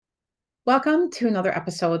Welcome to another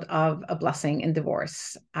episode of A Blessing in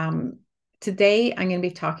Divorce. Today, I'm going to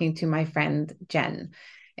be talking to my friend Jen,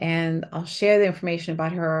 and I'll share the information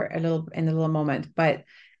about her in a little moment. But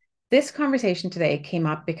this conversation today came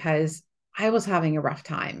up because I was having a rough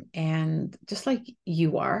time, and just like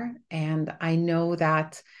you are, and I know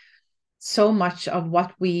that so much of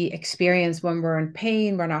what we experience when we're in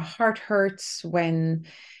pain, when our heart hurts, when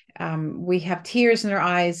we have tears in our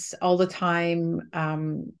eyes all the time.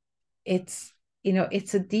 It's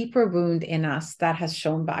it's a deeper wound in us that has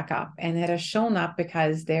shown back up, and it has shown up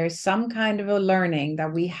because there's some kind of a learning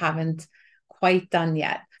that we haven't quite done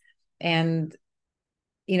yet. And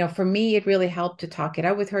for me, it really helped to talk it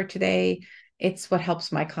out with her today. It's what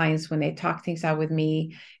helps my clients when they talk things out with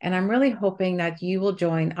me. And I'm really hoping that you will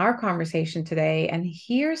join our conversation today and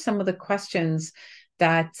hear some of the questions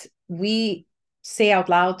that we say out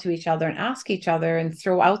loud to each other and ask each other and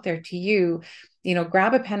throw out there to you.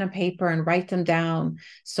 Grab a pen and paper and write them down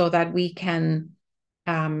so that we can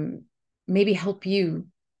maybe help you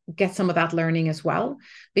get some of that learning as well.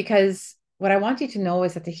 Because what I want you to know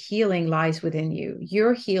is that the healing lies within you.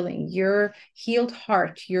 Your healing, your healed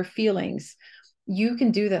heart, your feelings. You can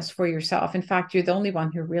do this for yourself. In fact, you're the only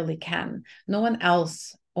one who really can. No one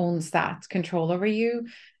else owns that control over you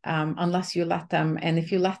unless you let them. And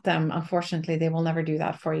if you let them, unfortunately, they will never do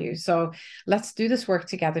that for you. So let's do this work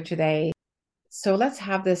together today. So let's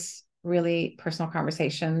have this really personal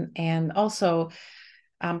conversation. And also,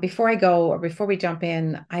 before I go or before we jump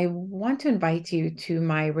in, I want to invite you to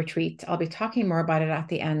my retreat. I'll be talking more about it at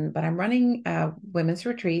the end, but I'm running a women's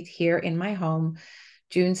retreat here in my home,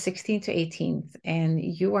 June 16th to 18th. And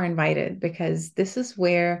you are invited because this is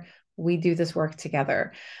where we do this work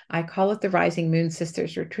together. I call it the Rising Moon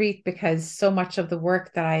Sisters Retreat because so much of the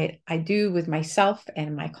work that I do with myself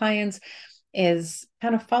and my clients is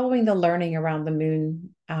kind of following the learning around the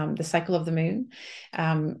moon, the cycle of the moon.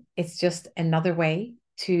 It's just another way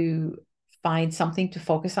to find something to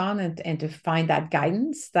focus on and to find that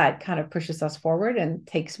guidance that kind of pushes us forward and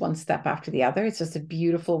takes one step after the other. It's just a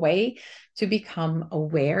beautiful way to become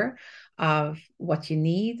aware of what you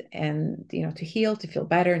need and, to heal, to feel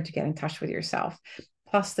better, and to get in touch with yourself.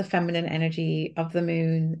 Plus the feminine energy of the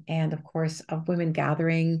moon and, of course, of women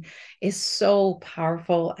gathering is so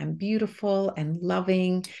powerful and beautiful and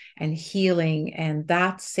loving and healing. And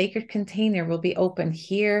that sacred container will be open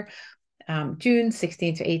here June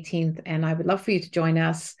 16th to 18th. And I would love for you to join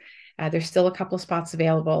us. There's still a couple of spots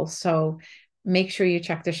available. So make sure you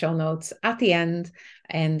check the show notes at the end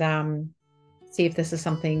and see if this is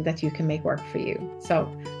something that you can make work for you.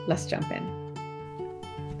 So let's jump in.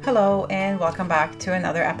 Hello, and welcome back to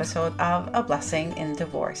another episode of A Blessing in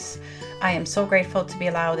Divorce. I am so grateful to be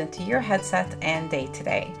allowed into your headset and day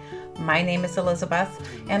today. My name is Elizabeth,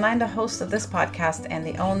 and I'm the host of this podcast and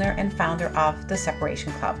the owner and founder of The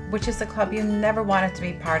Separation Club, which is the club you never wanted to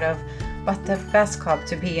be part of, but the best club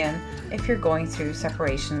to be in if you're going through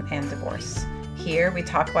separation and divorce. Here we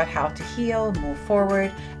talk about how to heal, move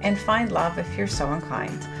forward, and find love if you're so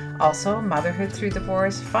inclined. Also, motherhood through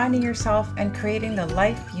divorce, finding yourself, and creating the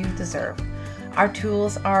life you deserve. Our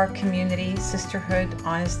tools are community, sisterhood,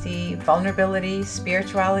 honesty, vulnerability,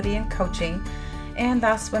 spirituality, and coaching. And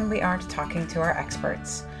that's when we aren't talking to our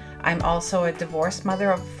experts. I'm also a divorced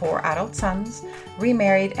mother of 4 adult sons,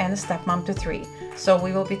 remarried, and a stepmom to 3. So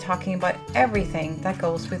we will be talking about everything that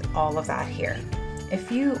goes with all of that here.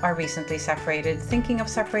 If you are recently separated, thinking of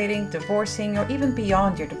separating, divorcing, or even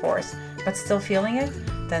beyond your divorce, but still feeling it,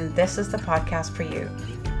 then this is the podcast for you.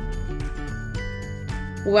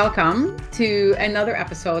 Welcome to another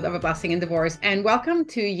episode of A Blessing in Divorce, and welcome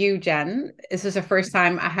to you, Jen. This is the first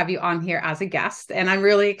time I have you on here as a guest, and I'm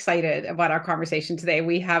really excited about our conversation today.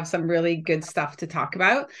 We have some really good stuff to talk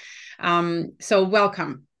about. So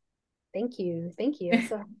welcome. Thank you. Thank you. I'm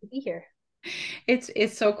so happy to be here.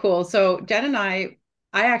 It's so cool. So Jen and I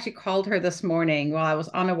actually called her this morning while I was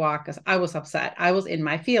on a walk because I was upset. I was in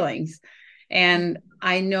my feelings. And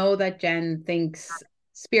I know that Jen thinks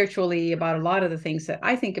spiritually about a lot of the things that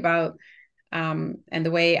I think about and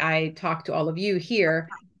the way I talk to all of you here.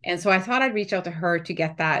 And so I thought I'd reach out to her to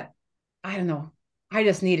get that. I don't know. I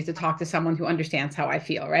just needed to talk to someone who understands how I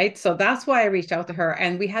feel, right? So that's why I reached out to her.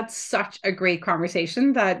 And we had such a great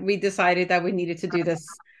conversation that we decided that we needed to do this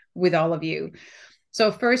with all of you. So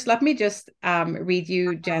first, let me just read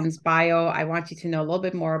you Jen's bio. I want you to know a little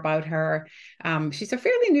bit more about her. She's a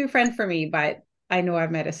fairly new friend for me, but I know I've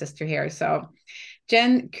met a sister here. So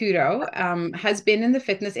Jen Couto has been in the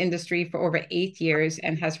fitness industry for over 8 years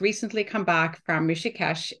and has recently come back from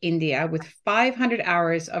Rishikesh, India, with 500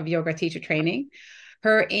 hours of yoga teacher training.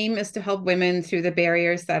 Her aim is to help women through the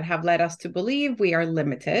barriers that have led us to believe we are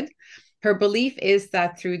limited. Her belief is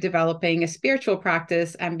that through developing a spiritual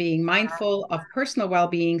practice and being mindful of personal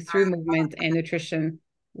well-being through movement and nutrition,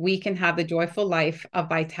 we can have the joyful life of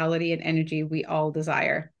vitality and energy we all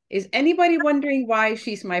desire. Is anybody wondering why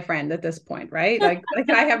she's my friend at this point, right? Like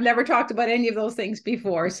I have never talked about any of those things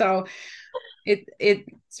before. So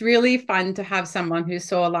it's really fun to have someone who's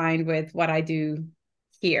so aligned with what I do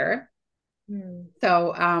here.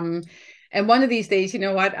 So and one of these days, you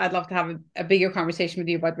know what, I'd love to have a bigger conversation with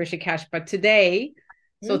you about Rishikesh, but today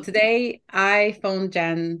I phoned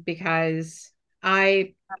Jen because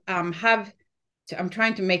I have I'm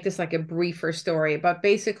trying to make this like a briefer story, but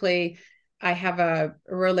basically I have a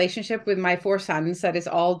relationship with my four sons that is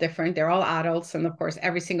all different. They're all adults, and of course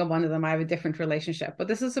every single one of them I have a different relationship, but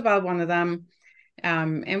this is about one of them.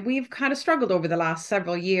 And we've kind of struggled over the last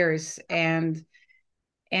several years, and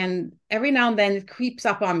every now and then it creeps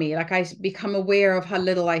up on me. Like I become aware of how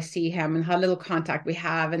little I see him and how little contact we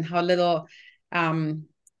have and how little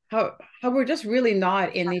how we're just really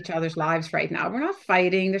not in each other's lives right now. We're not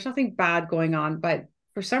fighting. There's nothing bad going on, but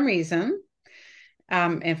for some reason,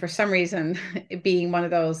 and for some reason, it being one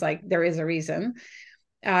of those, like there is a reason.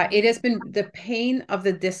 It has been the pain of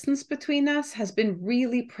the distance between us has been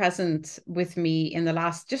really present with me in the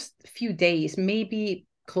last just few days, maybe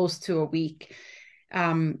close to a week.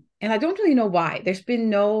 And I don't really know why. There's been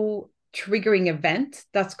no triggering event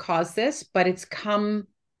that's caused this, but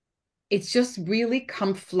it's just really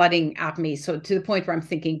come flooding at me. So to the point where I'm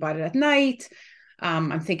thinking about it at night.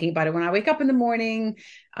 I'm thinking about it when I wake up in the morning.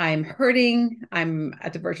 I'm hurting. I'm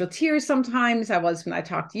at the verge of tears sometimes. I was when I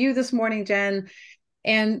talked to you this morning, Jen.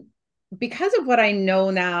 And because of what I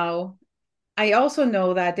know now, I also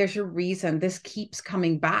know that there's a reason this keeps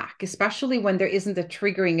coming back, especially when there isn't a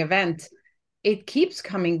triggering event. It keeps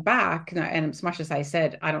coming back. And as much as I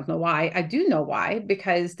said, I don't know why, I do know why,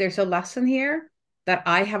 because there's a lesson here that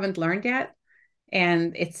I haven't learned yet.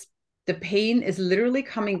 And it's the pain is literally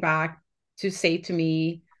coming back to say to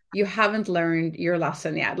me, you haven't learned your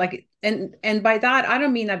lesson yet. Like, and by that, I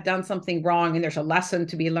don't mean I've done something wrong and there's a lesson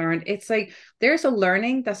to be learned. It's like there's a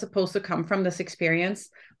learning that's supposed to come from this experience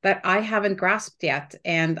that I haven't grasped yet.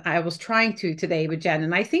 And I was trying to today with Jen.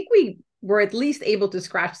 And I think we were at least able to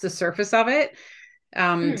scratch the surface of it.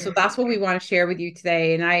 So that's what we want to share with you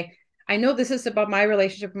today. And I know this is about my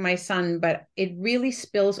relationship with my son, but it really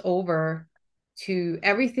spills over to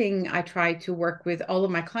everything I try to work with all of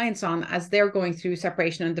my clients on as they're going through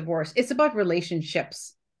separation and divorce. It's about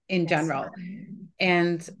relationships in general.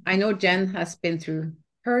 And I know Jen has been through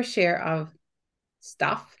her share of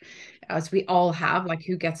stuff, as we all have, like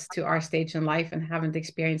who gets to our stage in life and haven't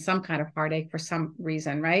experienced some kind of heartache for some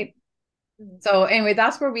reason, right? So anyway,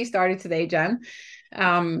 that's where we started today, Jen.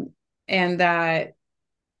 And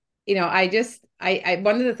you know, I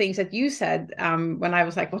one of the things that you said when I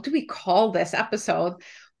was like, what do we call this episode,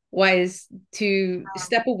 was to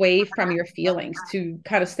step away from your feelings, to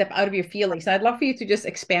kind of step out of your feelings. And I'd love for you to just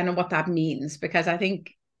expand on what that means, because I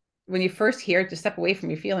think when you first hear to step away from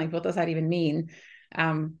your feelings, what does that even mean?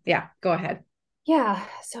 Yeah, go ahead. Yeah.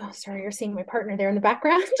 So sorry, you're seeing my partner there in the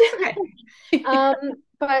background. Okay.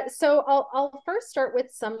 But so I'll first start with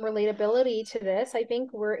some relatability to this. I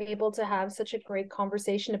think we're able to have such a great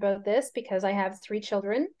conversation about this because I have 3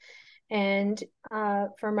 children. And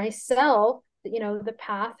for myself, you know, the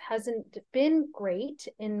path hasn't been great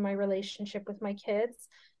in my relationship with my kids.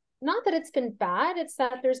 Not that it's been bad, it's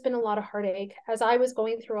that there's been a lot of heartache. As I was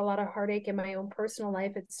going through a lot of heartache in my own personal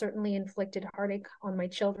life, it certainly inflicted heartache on my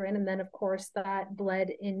children. And then, of course, that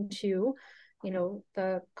bled into, you know,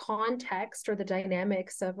 the context or the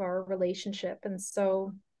dynamics of our relationship. And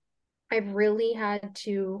so I've really had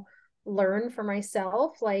to learn for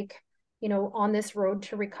myself, like, you know, on this road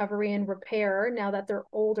to recovery and repair, now that they're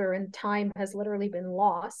older and time has literally been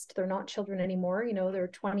lost. They're not children anymore. You know, they're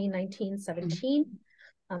 20, 19, 17.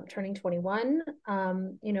 Turning 21,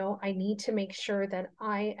 you know, I need to make sure that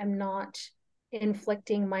I am not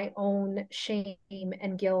inflicting my own shame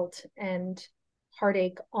and guilt and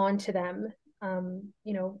heartache onto them,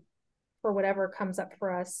 you know, for whatever comes up for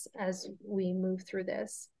us as we move through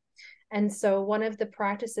this. And so one of the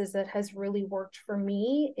practices that has really worked for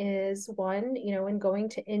me is one, you know, in going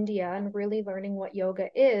to India and really learning what yoga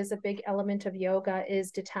is, a big element of yoga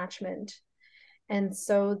is detachment. And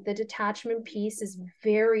so the detachment piece is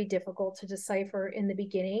very difficult to decipher in the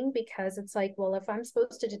beginning because it's like, well, if I'm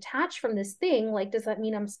supposed to detach from this thing, like, does that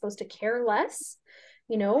mean I'm supposed to care less?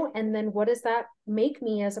 You know, and then what does that make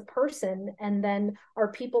me as a person? And then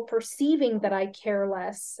are people perceiving that I care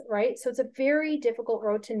less? Right. So it's a very difficult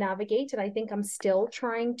road to navigate. And I think I'm still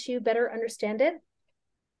trying to better understand it.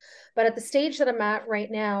 But at the stage that I'm at right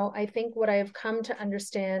now, I think what I've come to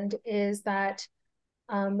understand is that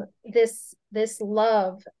this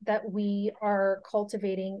love that we are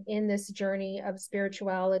cultivating in this journey of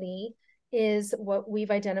spirituality is what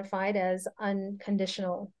we've identified as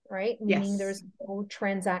unconditional, right? Meaning Yes. there's no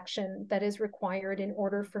transaction that is required in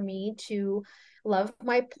order for me to love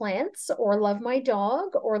my plants or love my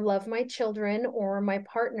dog or love my children or my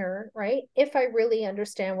partner, right? If I really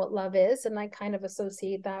understand what love is, and I kind of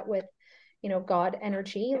associate that with, God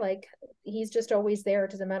energy, like he's just always there.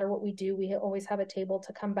 It doesn't matter what we do, we always have a table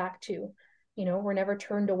to come back to. We're never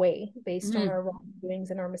turned away based on Mm. our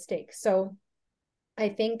wrongdoings and our mistakes. So I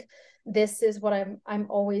think this is what I'm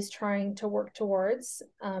always trying to work towards,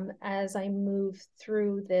 as I move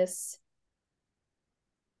through this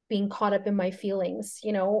being caught up in my feelings.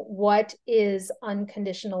 What is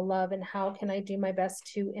unconditional love, and how can I do my best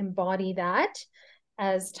to embody that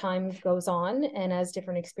as time goes on and as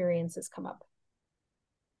different experiences come up?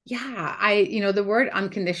 Yeah, the word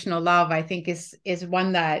unconditional love, I think is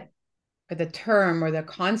one that, or the term or the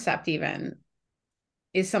concept even,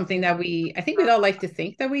 is something that I think we'd all like to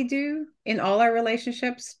think that we do in all our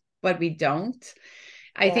relationships, but we don't.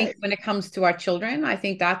 I think Yes. when it comes to our children, I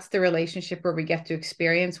think that's the relationship where we get to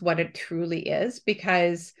experience what it truly is,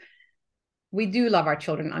 because we do love our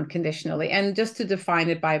children unconditionally. And just to define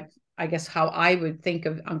it by, I guess, how I would think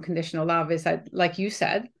of unconditional love is that, like you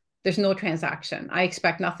said, there's no transaction. I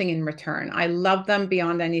expect nothing in return. I love them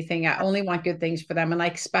beyond anything. I only want good things for them, and I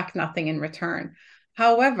expect nothing in return.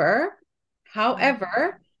 However,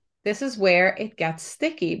 however, this is where it gets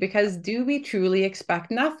sticky, because do we truly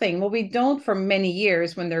expect nothing? Well, we don't for many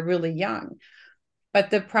years when they're really young.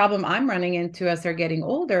 But the problem I'm running into as they're getting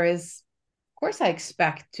older is, of course, I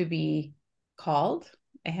expect to be called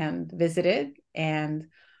and visited. And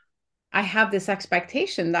I have this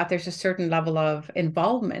expectation that there's a certain level of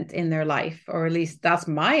involvement in their life, or at least that's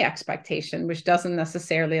my expectation, which doesn't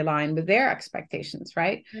necessarily align with their expectations,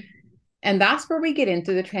 right? And that's where we get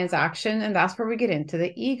into the transaction, and that's where we get into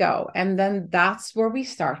the ego. And then that's where we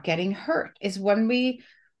start getting hurt, is when we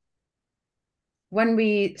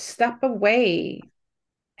step away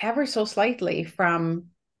ever so slightly from,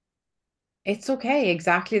 it's okay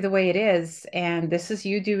exactly the way it is, and this is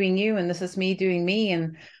you doing you, and this is me doing me,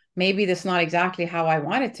 and maybe this is not exactly how I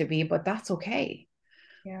want it to be, but that's okay.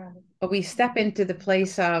 Yeah. But we step into the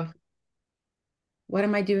place of, what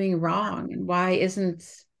am I doing wrong, and why isn't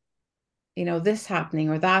this happening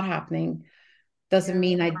or that happening? Doesn't Yeah.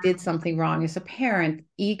 mean I did something wrong as a parent.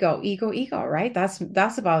 Ego, right?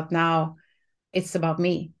 That's about, now it's about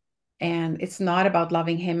me, and it's not about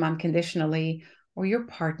loving him unconditionally, or your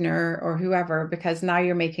partner or whoever, because now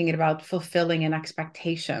you're making it about fulfilling an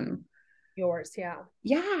expectation. Yours. Yeah.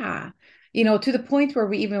 Yeah. To the point where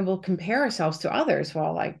we even will compare ourselves to others.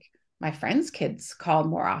 Well, like, my friends' kids call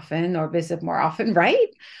more often or visit more often, right?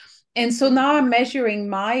 And so now I'm measuring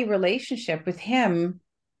my relationship with him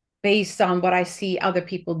based on what I see other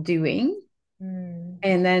people doing. Mm.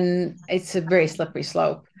 And then it's a very slippery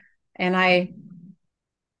slope. And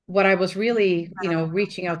what I was really,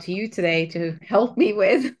 reaching out to you today to help me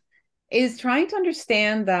with is trying to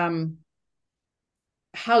understand,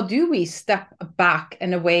 how do we step back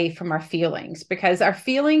and away from our feelings? Because our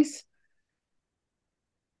feelings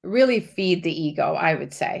really feed the ego, I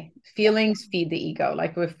would say. Yeah. Feelings feed the ego.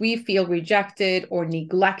 Like, if we feel rejected or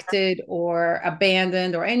neglected or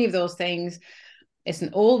abandoned or any of those things, it's an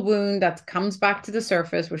old wound that comes back to the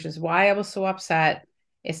surface, which is why I was so upset.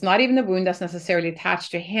 It's not even a wound that's necessarily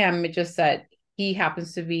attached to him. It's just that he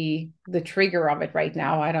happens to be the trigger of it right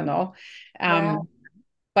now. I don't know. Yeah.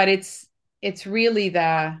 But it's really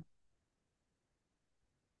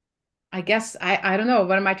I guess, I don't know,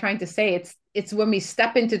 what am I trying to say? It's when we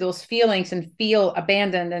step into those feelings and feel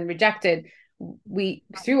abandoned and rejected, we,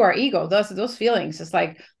 through our ego, those feelings, it's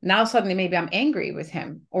like, now suddenly maybe I'm angry with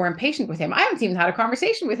him or impatient with him. I haven't even had a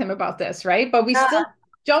conversation with him about this, right? But we still Yeah.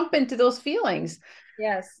 jump into those feelings.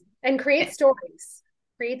 Yes. And create stories.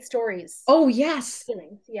 Create stories. Oh yes,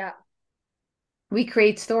 Feelings. Yeah. we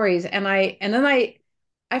create stories. And then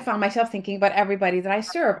I found myself thinking about everybody that I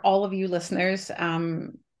serve, all of you listeners,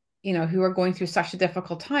 who are going through such a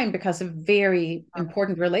difficult time because a very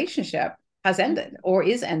important relationship has ended or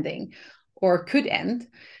is ending or could end,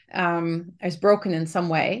 is broken in some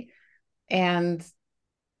way. And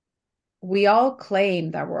we all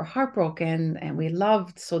claim that we're heartbroken and we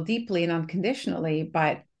loved so deeply and unconditionally,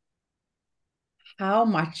 but how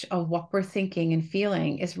much of what we're thinking and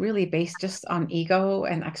feeling is really based just on ego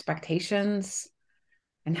and expectations?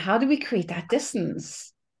 And how do we create that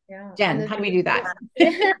distance? Yeah. And Jen, the how do we do that?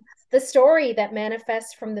 the story that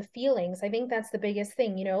manifests from the feelings. I think that's the biggest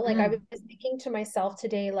thing, like I was Mm. thinking to myself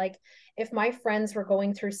today, like if my friends were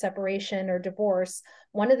going through separation or divorce,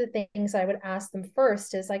 one of the things I would ask them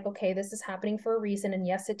first is like, okay, this is happening for a reason. And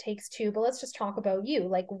yes, it takes two, but let's just talk about you.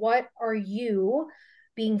 Like, what are you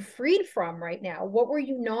being freed from right now? What were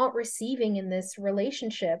you not receiving in this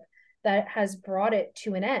relationship that has brought it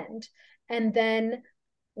to an end? And then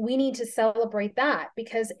we need to celebrate that,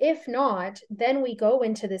 because if not, then we go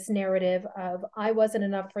into this narrative of I wasn't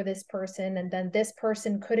enough for this person, and then this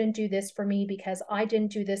person couldn't do this for me because I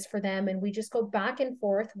didn't do this for them, and we just go back and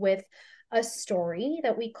forth with a story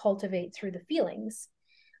that we cultivate through the feelings.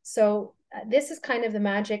 So this is kind of the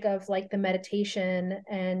magic of like the meditation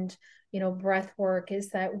and breath work, is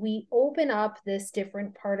that we open up this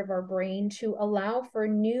different part of our brain to allow for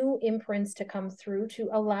new imprints to come through, to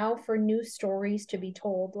allow for new stories to be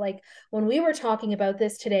told. Like when we were talking about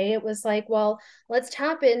this today, it was like, well, let's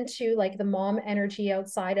tap into like the mom energy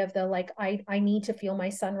outside of the like I need to feel my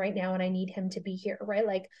son right now and I need him to be here, right?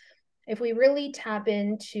 Like if we really tap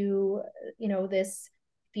into this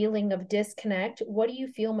feeling of disconnect, what do you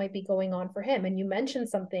feel might be going on for him? And you mentioned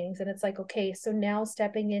some things, and it's like, okay, so now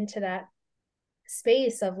stepping into that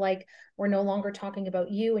space of like, we're no longer talking about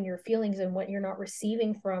you and your feelings and what you're not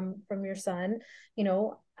receiving from your son,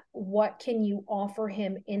 what can you offer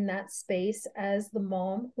him in that space as the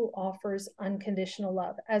mom who offers unconditional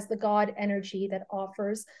love, as the God energy that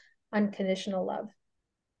offers unconditional love?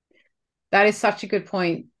 That is such a good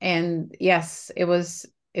point. And yes, it was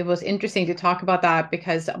interesting to talk about that,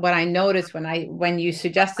 because what I noticed when you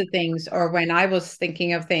suggested things, or when I was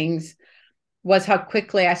thinking of things, was how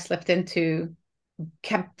quickly I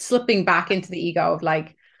kept slipping back into the ego of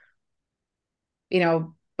like,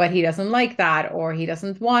 but he doesn't like that, or he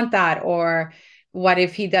doesn't want that, or what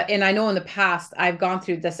if he does? And I know in the past I've gone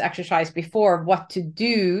through this exercise before, what to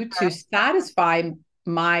do to satisfy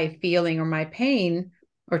my feeling or my pain,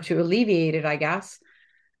 or to alleviate it, I guess.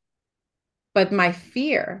 But my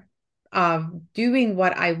fear of doing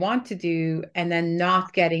what I want to do and then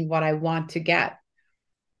not getting what I want to get.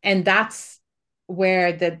 And that's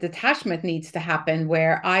where the detachment needs to happen,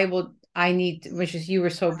 where I need, which is, you were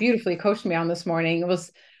so beautifully coaching me on this morning, it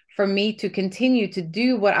was for me to continue to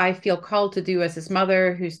do what I feel called to do as his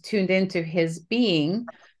mother who's tuned into his being.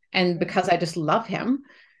 And because I just love him,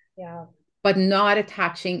 Yeah. but not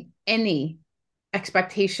attaching any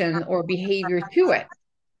expectation or behavior to it,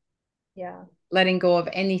 Yeah. letting go of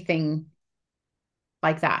anything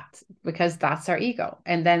like that, because that's our ego.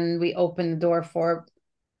 And then we open the door for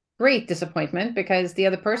great disappointment, because the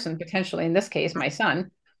other person, potentially in this case, my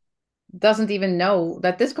son, doesn't even know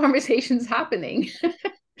that this conversation's happening.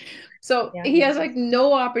 So Yeah. he has like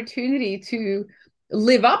no opportunity to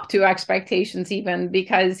live up to expectations, even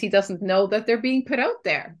because he doesn't know that they're being put out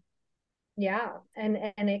there. Yeah. And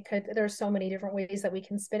it could, there's so many different ways that we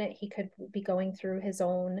can spin it. He could be going through his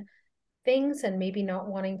own things and maybe not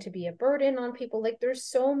wanting to be a burden on people. Like there's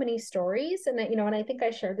so many stories. And and I think I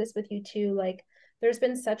shared this with you too. Like there's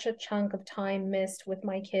been such a chunk of time missed with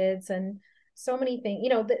my kids, and so many things.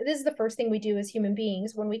 This is the first thing we do as human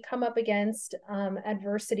beings when we come up against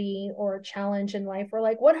adversity or a challenge in life. We're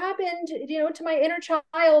like, what happened, to my inner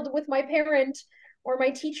child with my parent or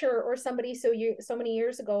my teacher or somebody so many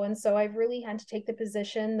years ago. And so I've really had to take the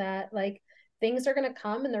position that like things are going to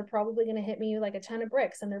come and they're probably going to hit me like a ton of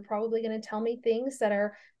bricks, and they're probably going to tell me things that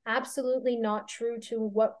are absolutely not true to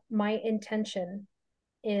what my intention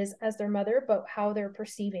is as their mother, but how they're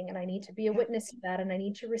perceiving. And I need to be a Yeah, witness to that, and I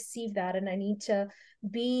need to receive that, and I need to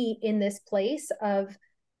be in this place of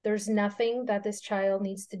there's nothing that this child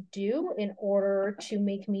needs to do in order to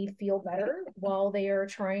make me feel better while they are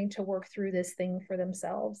trying to work through this thing for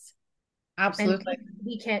themselves. And absolutely.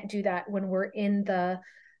 we can't do that when we're in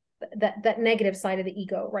that negative side of the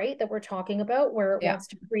ego, right, that we're talking about, where it Yeah. wants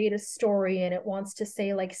to create a story and it wants to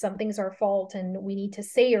say like something's our fault and we need to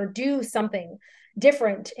say or do something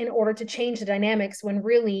different in order to change the dynamics, when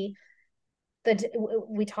really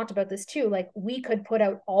we talked about this too, like we could put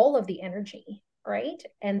out all of the energy, right,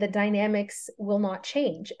 and the dynamics will not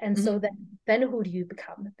change. And so Mhm. then who do you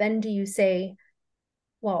become? Then do you say,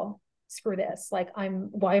 well, screw this, like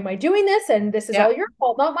why am I doing this, and this is Yeah. all your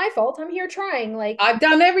fault, not my fault, I'm here trying, like. I've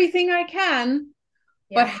done everything I can,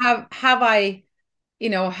 but Yeah. have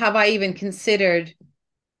I even considered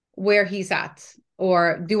where he's at,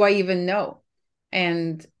 or do I even know?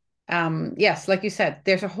 And yes, like you said,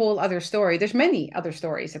 there's a whole other story. There's many other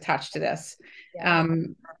stories attached to this. Yeah.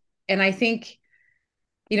 Um, and I think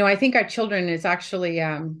our children is actually,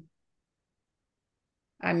 I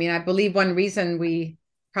mean, I believe one reason we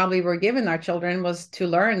probably were given our children was to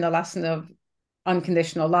learn the lesson of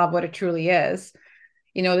unconditional love, what it truly is.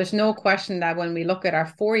 There's no question that when we look at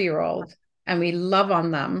our 4-year-old and we love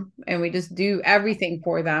on them and we just do everything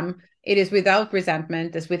for them, it is without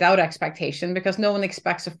resentment, it's without expectation, because no one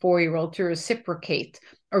expects a 4-year-old to reciprocate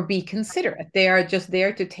or be considerate. They are just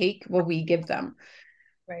there to take what we give them.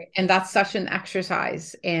 Right. And that's such an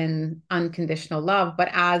exercise in unconditional love. But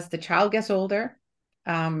as the child gets older,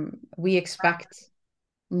 we expect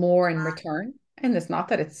more in return. And it's not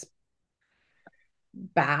that it's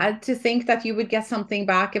bad to think that you would get something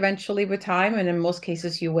back eventually with time. And in most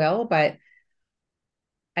cases, you will. But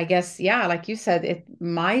I guess, yeah, like you said,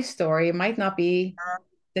 my story might not be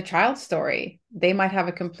the child's story. They might have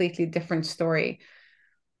a completely different story.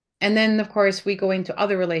 And then, of course, we go into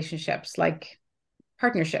other relationships like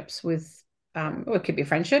partnerships with, well, it could be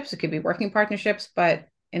friendships, it could be working partnerships, but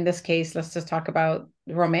in this case, let's just talk about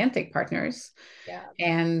romantic partners. Yeah.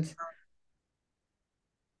 And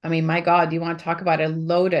I mean, my God, you want to talk about a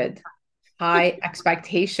loaded, high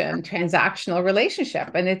expectation, transactional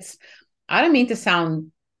relationship. And I don't mean to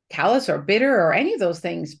sound callous or bitter or any of those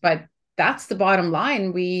things, but that's the bottom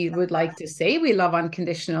line. We would like to say we love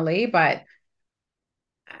unconditionally, but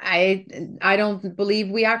I I don't believe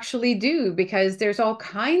we actually do, because there's all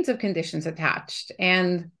kinds of conditions attached.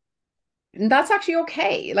 And that's actually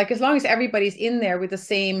okay. Like, as long as everybody's in there with the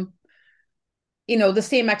same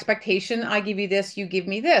expectation. I give you this, you give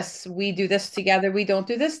me this. We do this together, we don't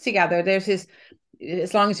do this together.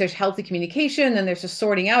 As long as there's healthy communication and there's a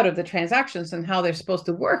sorting out of the transactions and how they're supposed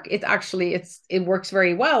to work, it works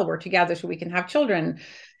very well. We're together so we can have children.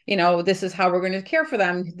 This is how we're going to care for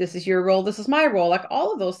them. This is your role, this is my role. Like,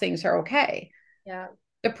 all of those things are okay. Yeah.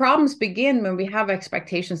 The problems begin when we have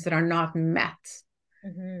expectations that are not met.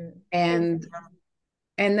 Mm-hmm.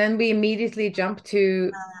 And then we immediately jump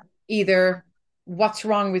to either what's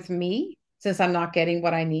wrong with me since I'm not getting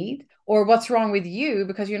what I need, or what's wrong with you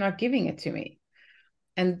because you're not giving it to me.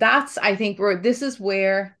 And I think, this is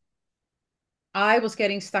where I was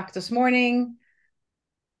getting stuck this morning.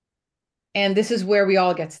 And this is where we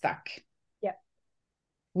all get stuck. Yeah.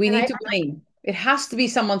 We And need to blame. It has to be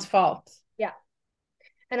someone's fault. Yeah.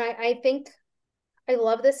 And I think I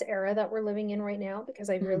love this era that we're living in right now, because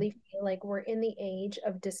I really feel like we're in the age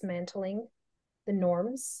of dismantling the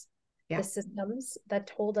norms, the systems that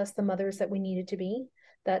told us the mothers that we needed to be,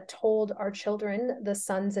 that told our children, the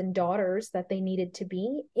sons and daughters, that they needed to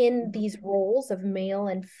be in these roles of male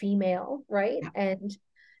and female, right? Yeah. And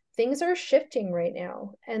things are shifting right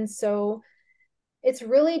now. And so it's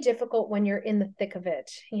really difficult when you're in the thick of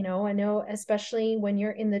it. I know, especially when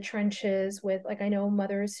you're in the trenches with, like, I know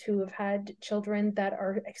mothers who have had children that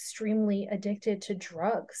are extremely addicted to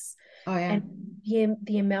drugs. Oh, yeah. And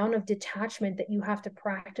the amount of detachment that you have to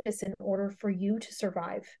practice in order for you to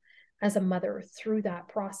survive as a mother through that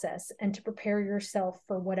process, and to prepare yourself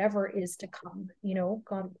for whatever is to come,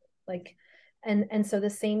 God, like, and so the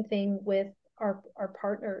same thing with our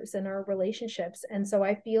partners and our relationships. And so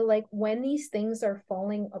I feel like when these things are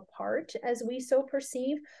falling apart as we so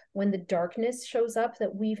perceive, when the darkness shows up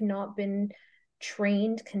that we've not been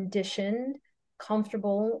trained, conditioned,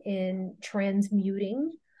 comfortable in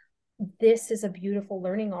transmuting, this is a beautiful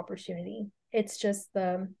learning opportunity. It's just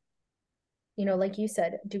like you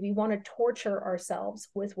said, do we want to torture ourselves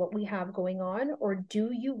with what we have going on? Or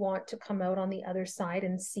do you want to come out on the other side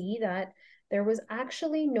and see that there was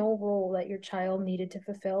actually no role that your child needed to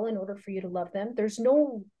fulfill in order for you to love them?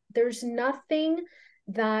 There's nothing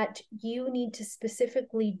that you need to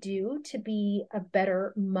specifically do to be a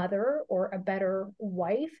better mother or a better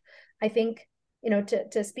wife. I think,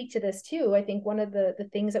 to speak to this too, I think one of the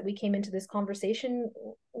things that we came into this conversation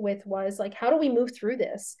with was like, how do we move through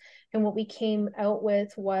this? And what we came out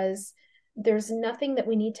with was, there's nothing that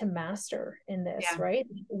we need to master in this, Yeah. right?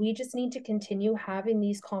 We just need to continue having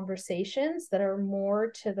these conversations that are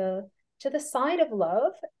more to the side of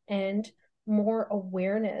love, and more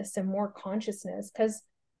awareness and more consciousness, because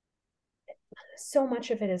so much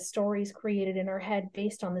of it is stories created in our head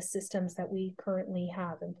based on the systems that we currently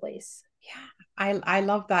have in place. Yeah. I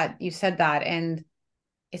love that you said that. And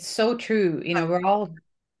it's so true.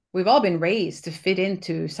 We've all been raised to fit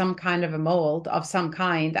into some kind of a mold of some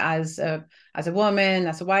kind, as a woman,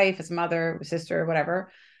 as a wife, as a mother, a sister,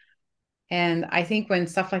 whatever. And I think when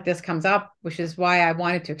stuff like this comes up, which is why I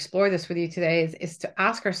wanted to explore this with you today, is to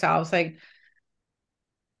ask ourselves, like,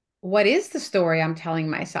 what is the story I'm telling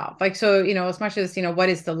myself? Like, so, as much as, what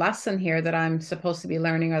is the lesson here that I'm supposed to be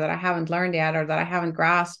learning, or that I haven't learned yet, or that I haven't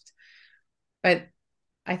grasped? But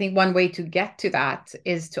I think one way to get to that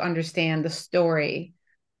is to understand the story,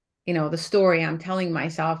 the story I'm telling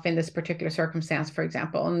myself in this particular circumstance, for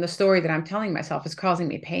example. And the story that I'm telling myself is causing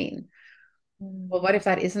me pain. Well, Mm. what if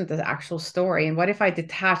that isn't the actual story? And what if I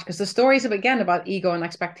detach? Because the story is, again, about ego and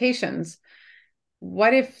expectations.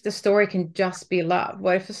 What if the story can just be love?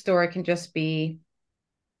 What if the story can just be,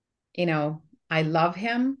 you know, I love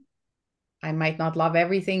him. I might not love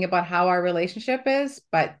everything about how our relationship is,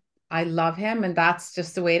 but I love him and that's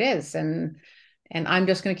just the way it is. And I'm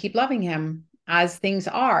just going to keep loving him as things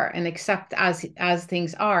are and accept as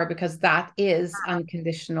things are because that is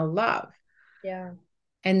unconditional love. Yeah.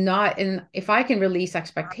 And not in if I can release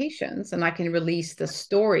expectations and I can release the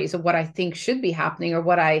stories of what I think should be happening or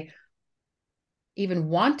what I even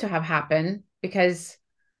want to have happen, because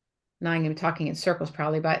now I'm going to be talking in circles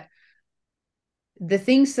probably, but the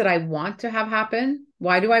things that I want to have happen,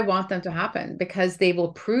 why do I want them to happen? Because they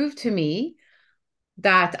will prove to me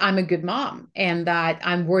that I'm a good mom and that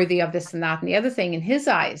I'm worthy of this and that and the other thing in his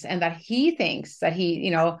eyes, and that he thinks that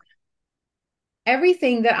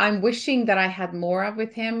everything that I'm wishing that I had more of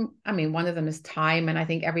with him. I mean, one of them is time, and I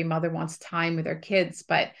think every mother wants time with their kids,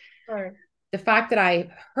 but Sure. the fact that I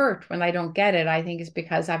hurt when I don't get it, I think is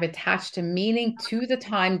because I've attached a meaning to the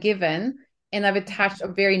time given, and I've attached a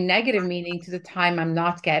very negative meaning to the time I'm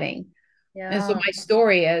not getting. And so Yeah. my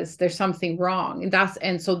story is there's something wrong.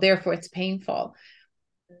 And so therefore it's painful.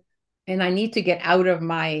 And I need to get out of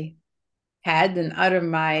my head and out of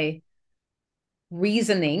my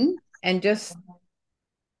reasoning and just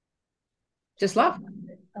Just love.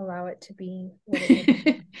 allow it to be what it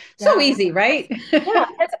is. So Yeah. easy, right? Yeah,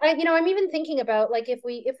 I'm even thinking about like if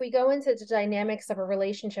we go into the dynamics of a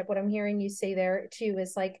relationship, what I'm hearing you say there too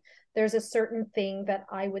is like there's a certain thing that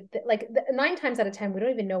I would like 9 times out of 10 we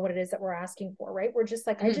don't even know what it is that we're asking for, right? We're just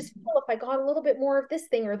like I Mhm. just feel if I got a little bit more of this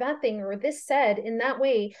thing or this said in that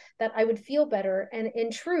way that I would feel better. And in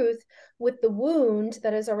truth, with the wound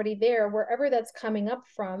that is already there, wherever that's coming up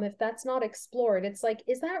from, if that's not explored, it's like,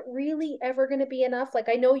 is that really ever going to be enough? Like,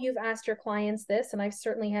 I know you've asked your clients this, and I've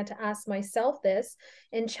certainly had to ask myself this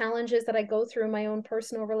in challenges that I go through in my own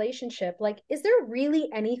personal relationship. Like, is there really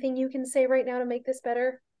anything you can say right now to make this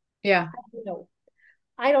better? Yeah. No,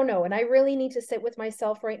 I don't know. And I really need to sit with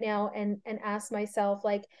myself right now and ask myself,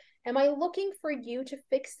 like, am I looking for you to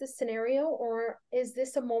fix the scenario, or is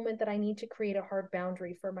this a moment that I need to create a hard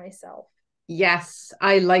boundary for myself? Yes,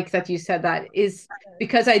 I like that you said that, is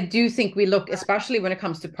because I do think we look, especially when it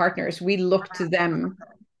comes to partners, we look to them.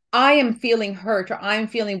 I am feeling hurt, or I'm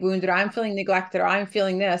feeling wounded, or I'm feeling neglected, or I'm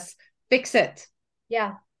feeling this. Fix it.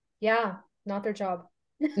 Yeah. Yeah. Not their job.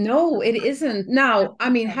 No, it isn't. Now,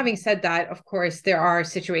 I mean, having said that, of course, there are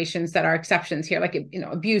situations that are exceptions here, like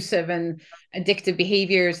abusive and addictive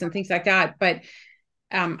behaviors and things like that. But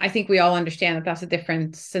I think we all understand that that's a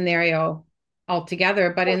different scenario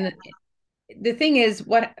altogether. But in the thing is,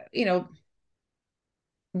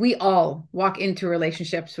 we all walk into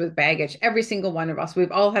relationships with baggage. Every single one of us.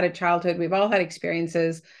 We've all had a childhood. We've all had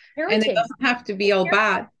experiences, and it Parenting. doesn't have to be all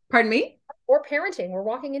bad. Pardon me? Or parenting. We're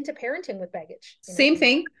walking into parenting with baggage, Same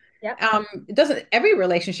thing. Yeah. It doesn't every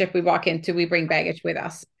relationship we walk into, we bring baggage with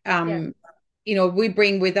us. Yeah. We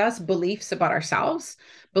bring with us beliefs about ourselves,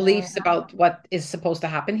 Yeah. beliefs about what is supposed to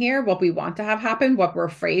happen here, what we want to have happen, what we're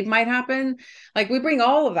afraid might happen. Like we bring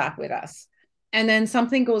all of that with us. And then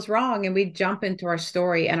something goes wrong and we jump into our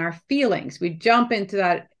story and our feelings. We jump into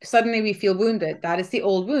that. Suddenly we feel wounded. That is the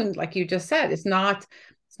old wound, like you just said. It's not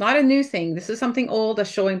a new thing. This is something old that's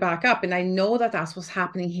showing back up. And I know that that's what's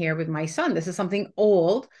happening here with my son. This is something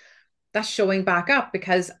old that's showing back up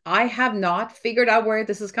because I have not figured out where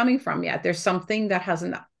this is coming from yet. There's something that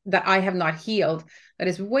I have not healed that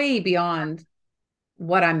is way beyond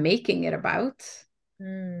what I'm making it about.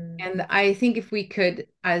 Mm. And I think if we could,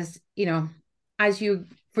 as you,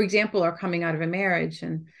 for example, are coming out of a marriage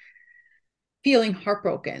and feeling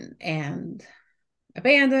heartbroken and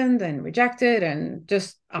abandoned and rejected and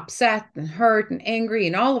just upset and hurt and angry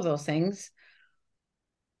and all of those things,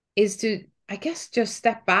 is to, I guess, just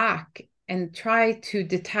step back and try to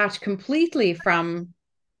detach completely from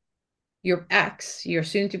your ex, your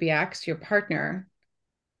soon to be ex, your partner,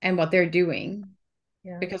 and what they're doing.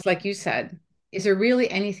 Yeah. Because, like you said, is there really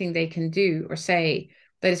anything they can do or say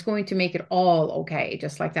that is going to make it all okay,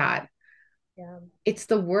 just like that? Yeah. It's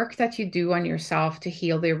the work that you do on yourself to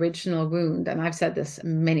heal the original wound. And I've said this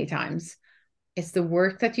many times. It's the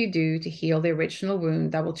work that you do to heal the original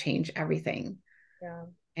wound that will change everything Yeah.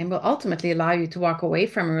 and will ultimately allow you to walk away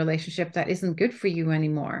from a relationship that isn't good for you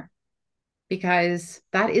anymore, because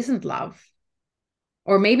that isn't love.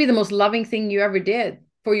 Or maybe the most loving thing you ever did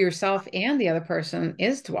for yourself and the other person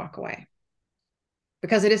is to walk away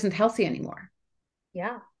because it isn't healthy anymore.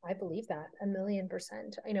 Yeah. I believe that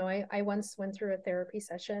 1,000,000%. I know I once went through a therapy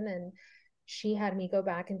session, and she had me go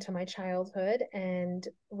back into my childhood and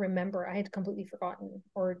remember. I had completely forgotten,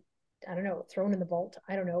 or I don't know, thrown in the vault.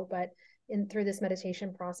 I don't know, but in through this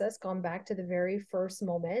meditation process, gone back to the very first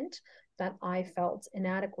moment that I felt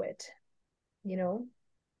inadequate, you know,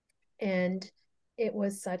 and it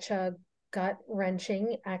was such a gut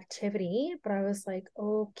wrenching activity. But I was like,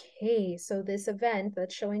 okay, so this event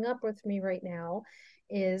that's showing up with me right now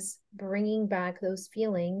is bringing back those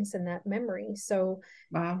feelings and that memory. So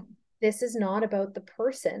Wow. this is not about the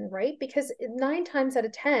person, right? Because 9 times out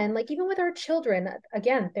of 10, like even with our children,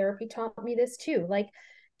 again, therapy taught me this too. Like,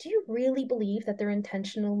 do you really believe that they're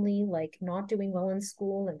intentionally like not doing well in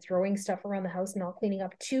school and throwing stuff around the house, not cleaning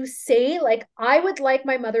up to say, like, I would like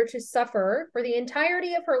my mother to suffer for the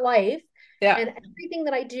entirety of her life. Yeah. And everything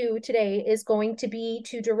that I do today is going to be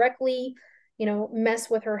to directly, mess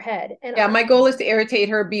with her head. And Yeah, my goal is to irritate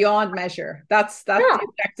her beyond measure. That's the yeah,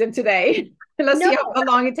 objective today. Let's see no, how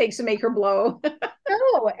long it takes to make her blow.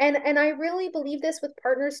 no, and I really believe this with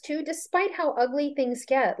partners too, despite how ugly things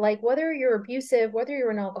get. Like whether you're abusive, whether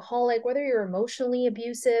you're an alcoholic, whether you're emotionally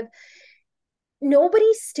abusive,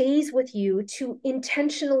 nobody stays with you to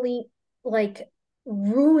intentionally like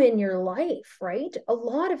ruin your life, right? A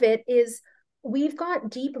lot of it is we've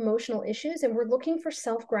got deep emotional issues and we're looking for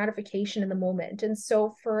self gratification in the moment. And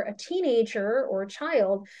so for a teenager or a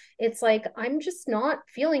child, it's like, I'm just not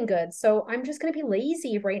feeling good. So I'm just going to be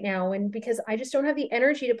lazy right now. And because I just don't have the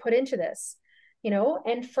energy to put into this,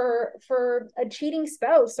 and for a cheating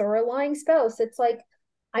spouse or a lying spouse, it's like,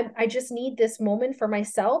 I just need this moment for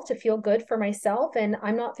myself to feel good for myself. And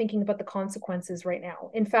I'm not thinking about the consequences right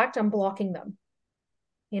now. In fact, I'm blocking them,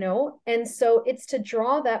 And so it's to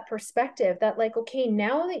draw that perspective that, like, okay,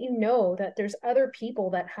 now that you know that there's other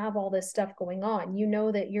people that have all this stuff going on, you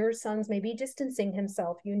know that your son's maybe distancing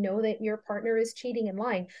himself, you know that your partner is cheating and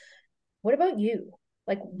lying. What about you?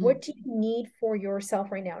 Like, what do you need for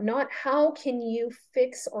yourself right now? Not how can you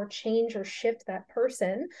fix or change or shift that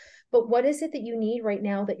person, but what is it that you need right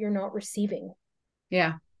now that you're not receiving?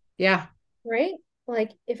 Yeah. Yeah. Right?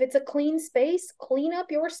 Like, if it's a clean space, clean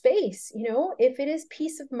up your space. If it is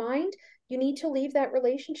peace of mind, you need to leave that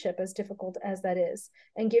relationship, as difficult as that is,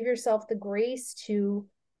 and give yourself the grace to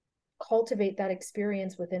cultivate that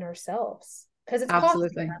experience within ourselves, because it's possible.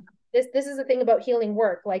 Absolutely. This is the thing about healing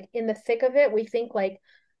work. Like in the thick of it, we think like,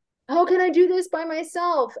 how can I do this by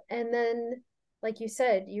myself? And then, like you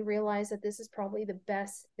said, you realize that this is probably the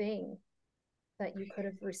best thing that you could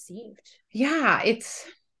have received. Yeah, it's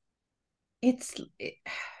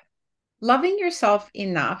loving yourself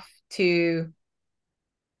enough to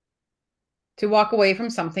walk away from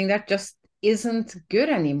something that just isn't good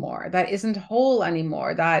anymore, that isn't whole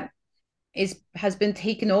anymore, that is has been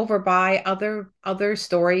taken over by other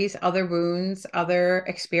stories, other wounds, other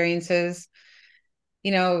experiences.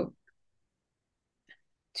 You know,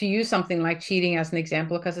 to use something like cheating as an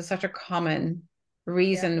example, because it's such a common Yeah.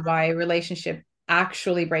 reason why a relationship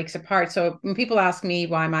actually breaks apart. So when people ask me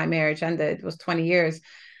why my marriage ended, it was 20 years,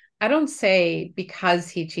 I don't say because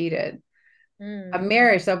he cheated. A Mm.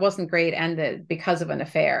 marriage that wasn't great ended because of an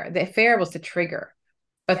affair. The affair was the trigger,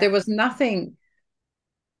 but there Yeah. was nothing.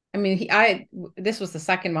 I mean, this was the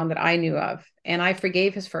second one that I knew of, and I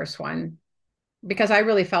forgave his first one because I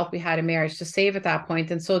really felt we had a marriage to save at that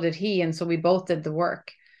point, and so did he, and so we both did the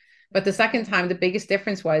work. But the second time, the biggest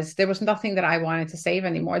difference was there was nothing that I wanted to save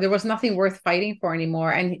anymore. There was nothing worth fighting for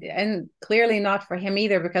anymore, and clearly not for him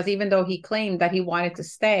either, because even though he claimed that he wanted to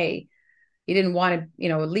stay, he didn't want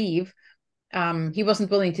to, leave. He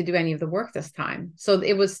wasn't willing to do any of the work this time. So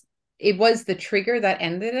it was the trigger that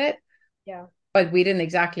ended it, Yeah. but we didn't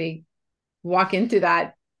exactly walk into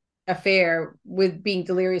that affair with being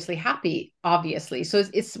deliriously happy, obviously. So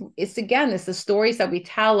it's again, it's the stories that we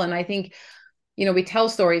tell. And I think, we tell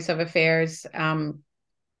stories of affairs, and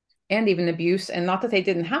even abuse, and not that they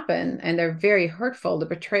didn't happen, and they're very hurtful. The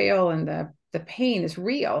betrayal and the pain is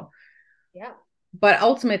real. Yeah. But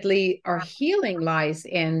ultimately, our healing lies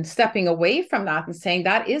in stepping away from that and saying,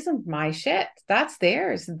 that isn't my shit. That's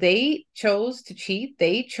theirs. They chose to cheat.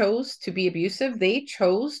 They chose to be abusive. They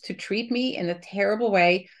chose to treat me in a terrible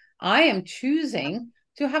way. I am choosing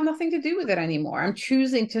to have nothing to do with it anymore. I'm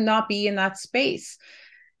choosing to not be in that space.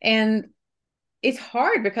 And it's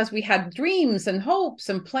hard because we had dreams and hopes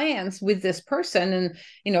and plans with this person.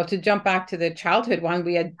 And, to jump back to the childhood one,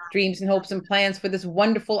 we had dreams and hopes and plans for this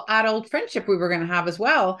wonderful adult friendship we were going to have as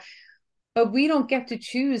well. But we don't get to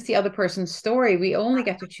choose the other person's story. We only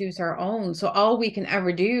get to choose our own. So all we can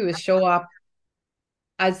ever do is show up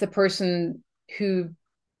as the person who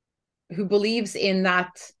believes in that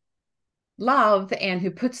love and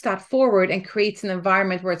who puts that forward and creates an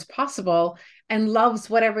environment where it's possible and loves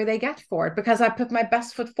whatever they get for it, because I put my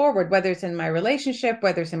best foot forward, whether it's in my relationship,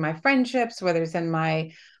 whether it's in my friendships, whether it's in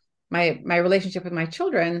my relationship with my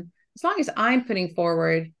children. As long as I'm putting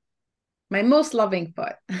forward my most loving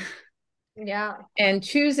foot Yeah. and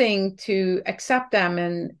choosing to accept them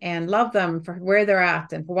and love them for where they're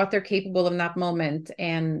at and for what they're capable of in that moment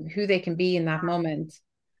and who they can be in that moment,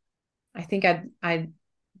 I think I'd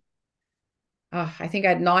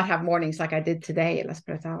not have mornings like I did today. Let's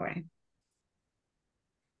put it that way.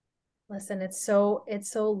 Listen, it's so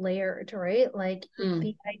layered, right? Like Mm.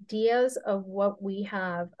 the ideas of what we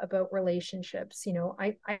have about relationships,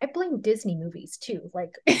 I blame Disney movies too.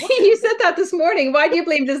 Like what You said that this morning. Why do you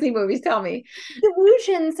blame Disney movies? Tell me.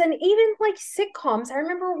 delusions, and even like sitcoms. I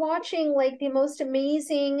remember watching like the most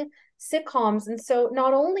amazing sitcoms. And so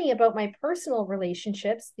not only about my personal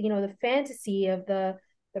relationships, the fantasy of the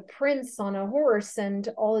prince on a horse and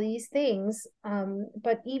all these things,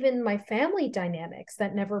 but even my family dynamics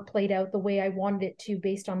that never played out the way I wanted it to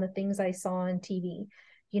based on the things I saw on TV.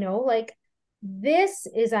 Like this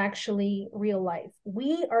is actually real life.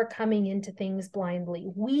 We are coming into things blindly.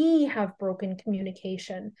 We have broken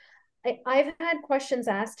communication. I've had questions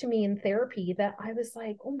asked to me in therapy that I was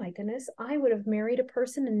like, oh my goodness, I would have married a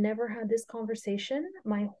person and never had this conversation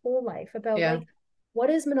my whole life about Yeah. like, what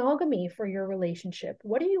is monogamy for your relationship?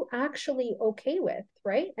 What are you actually okay with?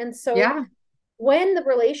 Right. And so Yeah. when the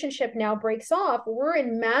relationship now breaks off, we're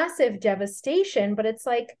in massive devastation, but it's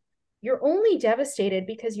like, you're only devastated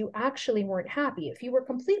because you actually weren't happy. If you were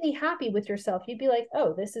completely happy with yourself, you'd be like,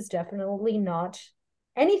 oh, this is definitely not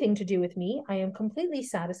anything to do with me. I am completely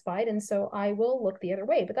satisfied. And so I will look the other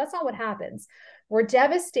way. But that's not what happens. We're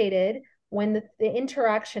devastated when the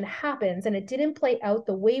interaction happens and it didn't play out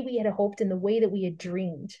the way we had hoped and the way that we had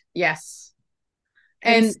dreamed. Yes.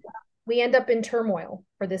 And And so we end up in turmoil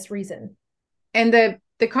for this reason. and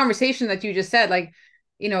the conversation that you just said, like,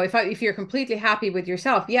 if you're completely happy with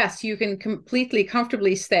yourself, yes, you can completely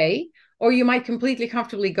comfortably stay, or you might completely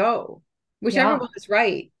comfortably go, whichever Yeah. one is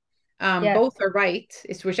right. Yes. Both are right.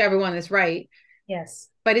 It's whichever one is right. Yes.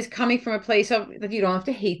 But it's coming from a place of that you don't have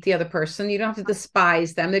to hate the other person, you don't have to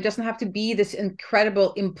despise them. There doesn't have to be this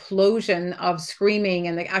incredible implosion of screaming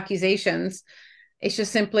and the accusations. It's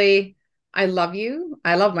just simply, I love you,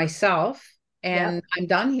 I love myself, Yeah. and I'm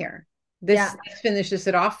done here. Yeah. This finishes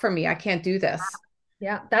it off for me. I can't do this.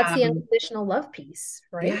 Yeah. That's the um unconditional love piece,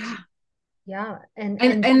 right? yeah. Yeah. And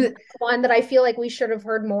and and and that's one that I feel like we should have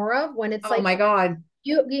heard more of when it's oh like my God.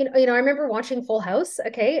 I remember watching Full House,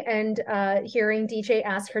 okay, and hearing DJ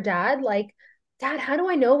ask her dad, like, Dad, how do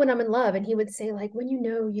I know when I'm in love? And he would say, like, when you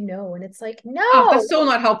know. And it's like, Oh, no, that's so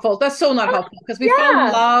not helpful. That's so not helpful, because we fall in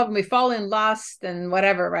yeah, love and we fall in lust and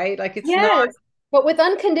whatever, right? Like, it's not. yes. But with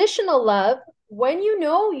unconditional love, when you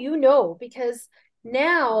know, because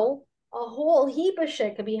now a whole heap of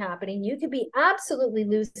shit could be happening. You could be absolutely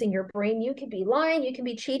losing your brain. You could be lying. You can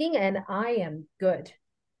be cheating. And I am good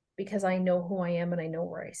because I know who I am and I know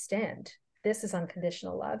where I stand. This is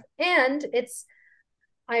unconditional love. And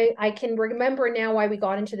I can remember now why we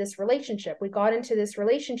got into this relationship. We got into this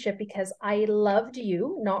relationship because I loved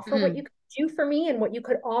you, not for what Mm, you could do for me and what you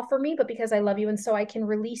could offer me, but because I love you. And so I can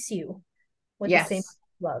release you with the same yes.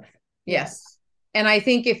 love. Yeah. Yes. And I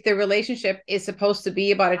think if the relationship is supposed to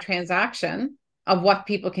be about a transaction of what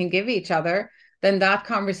people can give each other, then that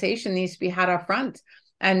conversation needs to be had up front.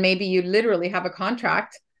 And maybe you literally have a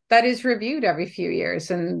contract that is reviewed every few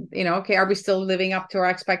years. And, okay, are we still living up to our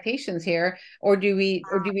expectations here? Or do we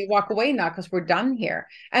walk away now because we're done here?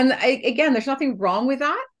 And again, there's nothing wrong with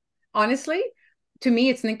that, honestly. To me,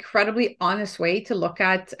 it's an incredibly honest way to look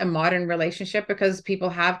at a modern relationship, because people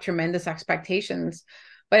have tremendous expectations.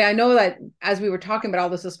 But I know that as we were talking about all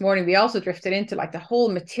this morning, we also drifted into like the whole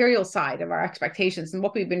material side of our expectations and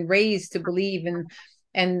what we've been raised to believe,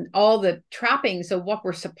 and all the trappings of what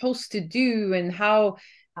we're supposed to do, and how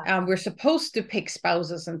we're supposed to pick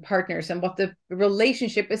spouses and partners, and what the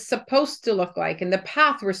relationship is supposed to look like, and the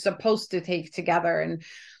path we're supposed to take together. And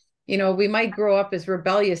we might grow up as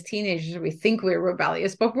rebellious teenagers. We think we're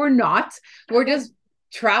rebellious, but we're not. We're just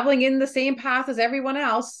traveling in the same path as everyone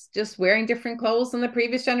else, just wearing different clothes than the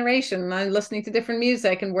previous generation and listening to different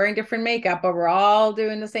music and wearing different makeup, but we're all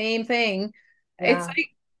doing the same thing. It's Yeah. like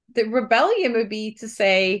the rebellion would be to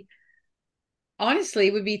say,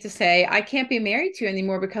 honestly, would be to say, I can't be married to you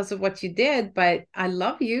anymore because of what you did, but I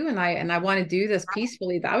love you and I want to do this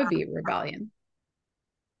peacefully. That would be a rebellion,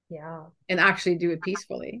 Yeah. and actually do it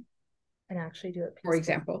peacefully, And actually do it for peacefully.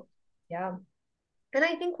 example. Yeah. And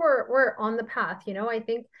I think we're on the path, I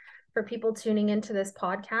think for people tuning into this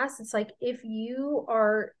podcast, it's like if you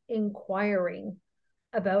are inquiring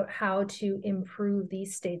about how to improve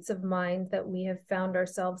these states of mind that we have found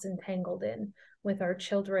ourselves entangled in with our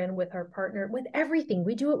children, with our partner, with everything.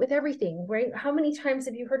 We do it with everything, right? How many times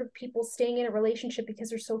have you heard of people staying in a relationship because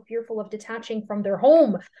they're so fearful of detaching from their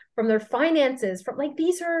home, from their finances, from like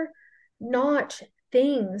these are not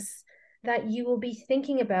things that you will be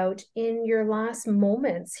thinking about in your last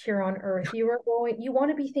moments here on earth. You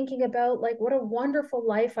want to be thinking about like what a wonderful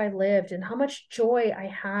life I lived and how much joy I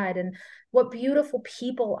had and what beautiful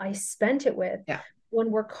people I spent it with. Yeah.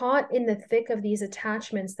 When we're caught in the thick of these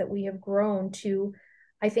attachments that we have grown to,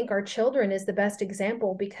 I think our children is the best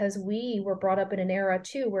example because we were brought up in an era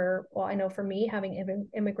too where, well, I know for me, having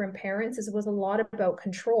immigrant parents, it was a lot about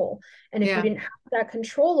control. And if you Yeah. didn't have that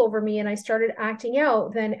control over me and I started acting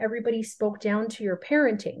out, then everybody spoke down to your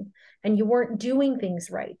parenting and you weren't doing things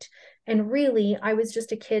right. And really, I was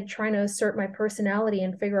just a kid trying to assert my personality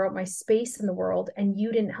and figure out my space in the world. And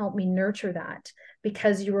you didn't help me nurture that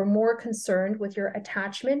because you were more concerned with your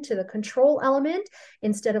attachment to the control element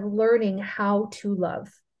instead of learning how to love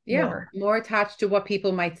Yeah. more. More attached to what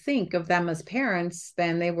people might think of them as parents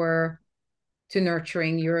than they were to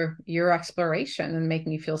nurturing your exploration and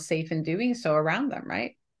making you feel safe in doing so around them,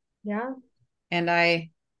 right? Yeah. And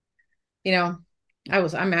you know, I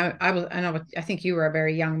know, I think you were a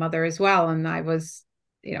very young mother as well. And I was,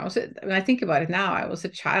 so when I think about it now, I was a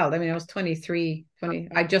child. I mean, I was 23, 20,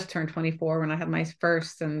 I just turned 24 when I had my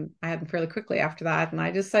first, and I had them fairly quickly after that. And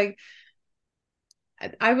I just like,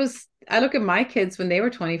 I look at my kids when they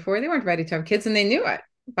were 24, they weren't ready to have kids and they knew it.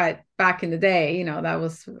 But back in the day, that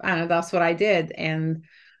was, I don't know, that's what I did. And,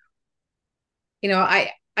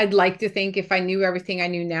 I'd like to think if I knew everything I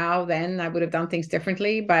knew now, then I would have done things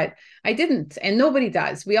differently, but I didn't. And nobody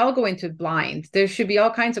does. We all go into it blind. There should be all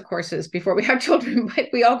kinds of courses before we have children, but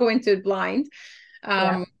we all go into it blind.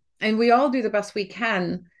 Yeah. And we all do the best we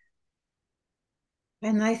can.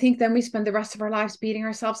 And I think then we spend the rest of our lives beating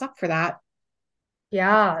ourselves up for that.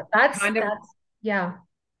 Yeah. Kind of, Yeah.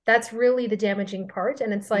 That's really the damaging part.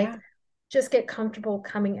 And it's like, yeah, just get comfortable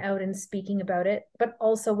coming out and speaking about it, but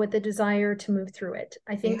also with the desire to move through it.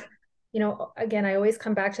 I yeah, think, again, I always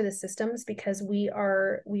come back to the systems because we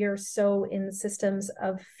are so in systems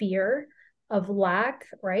of fear, of lack,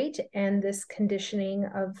 right? And this conditioning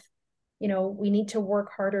of, we need to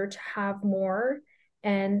work harder to have more.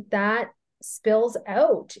 And that spills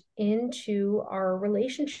out into our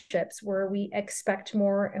relationships where we expect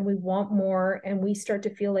more and we want more and we start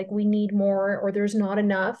to feel like we need more or there's not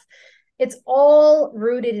enough. It's all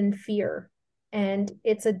rooted in fear. And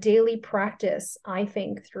it's a daily practice, I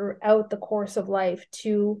think, throughout the course of life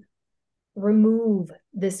to remove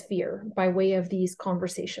this fear by way of these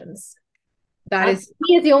conversations. that That is,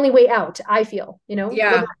 is the only way out, I feel,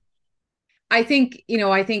 yeah. I think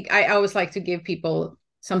I always like to give people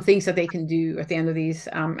some things that they can do at the end of these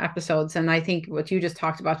episodes. And I think what you just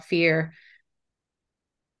talked about, fear,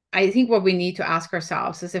 I think what we need to ask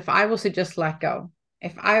ourselves is if I was to just let go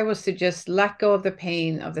of the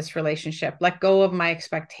pain of this relationship, let go of my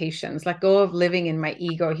expectations, let go of living in my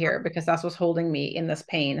ego here, because that's what's holding me in this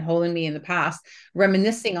pain, holding me in the past,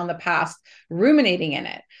 reminiscing on the past, ruminating in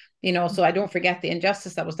it, so I don't forget the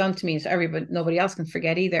injustice that was done to me. So nobody else can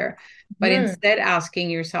forget either. But Mm, instead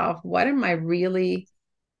asking yourself, what am I really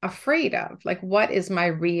afraid of? Like, what is my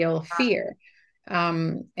real fear?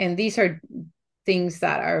 And these are things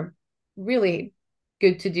that are really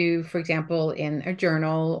good to do, for example, in a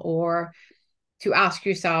journal, or to ask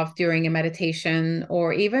yourself during a meditation,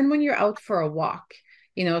 or even when you're out for a walk,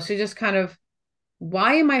 so just kind of,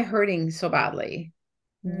 why am I hurting so badly?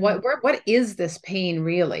 mm, What is this pain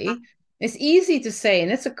really? It's easy to say,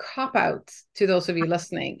 and it's a cop out to those of you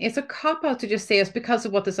listening. It's a cop out to just say it's because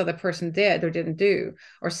of what this other person did or didn't do,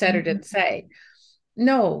 or said or mm. didn't say.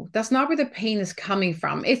 No, that's not where the pain is coming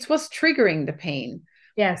from. It's what's triggering the pain.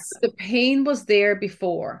 Yes. The pain was there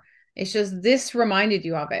before. It's just this reminded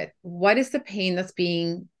you of it. What is the pain that's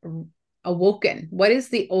being awoken? What is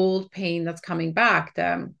the old pain that's coming back?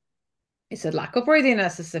 It's a lack of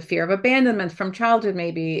worthiness. It's a fear of abandonment from childhood.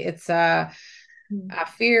 Maybe it's Mm. a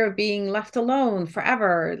fear of being left alone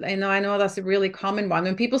forever. I know that's a really common one.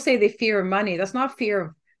 When people say they fear money, that's not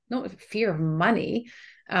no fear of money,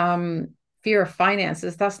 um, fear of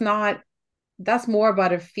finances. That's more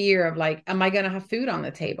about a fear of like, am I going to have food on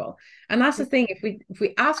the table? And that's the thing. If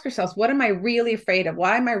we ask ourselves, what am I really afraid of?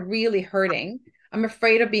 Why am I really hurting? I'm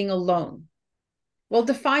afraid of being alone. Well,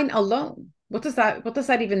 define alone. What does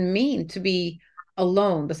that even mean to be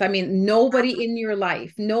alone? Does that mean nobody in your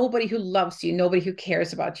life, nobody who loves you, nobody who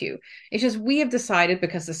cares about you? It's just we have decided,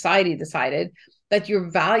 because society decided, that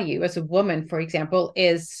your value as a woman, for example,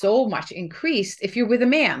 is so much increased if you're with a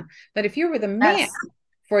man. That if you're with a man, Yes.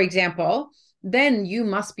 for example, then you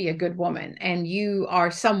must be a good woman and you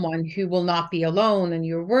are someone who will not be alone and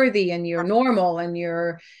you're worthy and you're normal and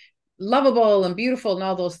you're lovable and beautiful and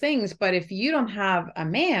all those things. But if you don't have a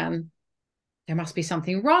man, there must be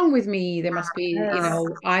something wrong with me. There must be, Yes.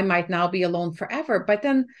 I might now be alone forever. But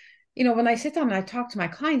then, when I sit down and I talk to my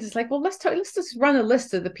clients, it's like, well, let's just run a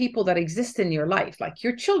list of the people that exist in your life, like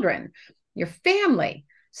your children, your family,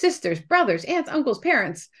 sisters, brothers, aunts, uncles,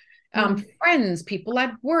 parents, Mm-hmm. friends, people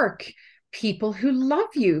at work, people who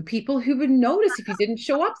love you, people who would notice if you didn't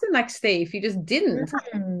show up the next day, if you just didn't.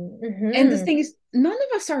 And the Mm-hmm. thing is, none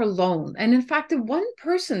of us are alone. And in fact, the one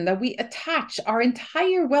person that we attach our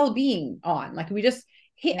entire well-being on, like we just,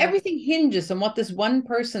 Yeah. everything hinges on what this one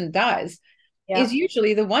person does, is Yeah.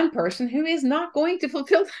 usually the one person who is not going to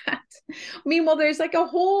fulfill that. Meanwhile, there's like a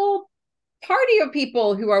whole party of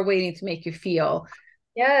people who are waiting to make you feel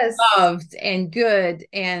Yes. loved and good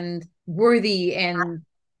and worthy and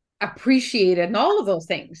appreciated and all of those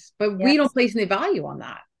things. But we don't Yes. place any value on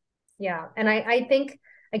that. Yeah. And I think,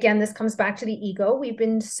 again, this comes back to the ego. We've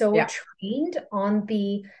been so Yeah. trained on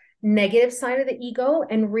the negative side of the ego.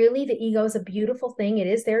 And really, the ego is a beautiful thing. It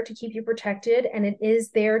is there to keep you protected and it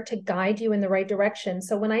is there to guide you in the right direction.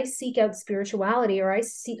 So when I seek out spirituality or I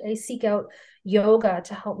seek out yoga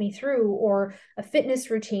to help me through, or a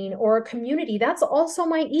fitness routine or a community, that's also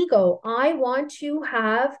my ego. I want to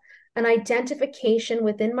have an identification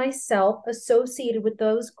within myself associated with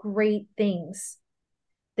those great things.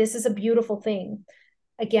 This is a beautiful thing.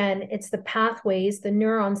 Again, it's the pathways, the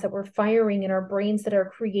neurons that we're firing in our brains that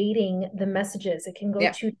are creating the messages. It can go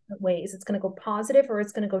Yeah. two different ways. It's going to go positive or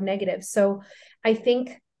it's going to go negative. So I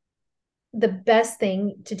think the best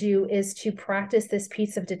thing to do is to practice this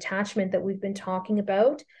piece of detachment that we've been talking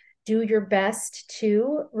about. Do your best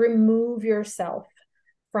to remove yourself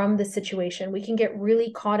from the situation. We can get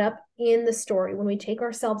really caught up in the story when we take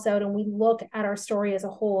ourselves out and we look at our story as a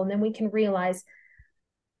whole, and then we can realize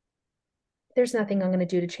there's nothing I'm going to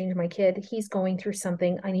do to change my kid. He's going through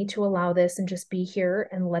something. I need to allow this and just be here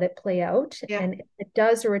and let it play out. Yeah. And if it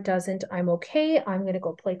does or it doesn't, I'm okay. I'm going to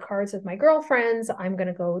go play cards with my girlfriends. I'm going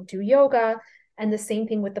to go do yoga. And the same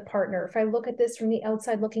thing with the partner. If I look at this from the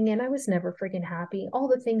outside looking in, I was never freaking happy. All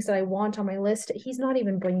the things that I want on my list, he's not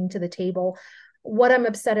even bringing to the table. What I'm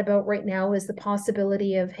upset about right now is the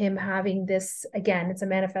possibility of him having this, again, it's a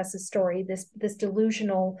manifested story, this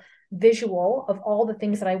delusional visual of all the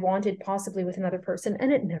things that I wanted possibly with another person.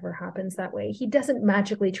 And it never happens that way. He doesn't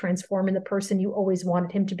magically transform in the person you always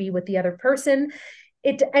wanted him to be with the other person.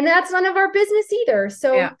 And that's none of our business either. Yeah.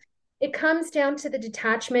 So it comes down to the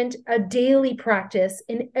detachment, a daily practice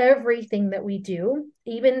in everything that we do,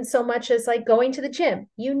 even so much as like going to the gym.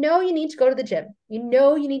 You need to go to the gym. You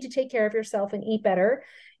need to take care of yourself and eat better.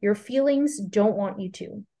 Your feelings don't want you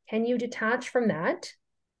to. Can you detach from that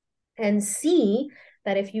and see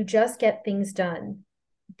that if you just get things done,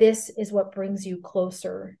 this is what brings you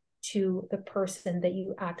closer to the person that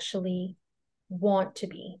you actually want to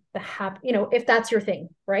be, the happy, if that's your thing,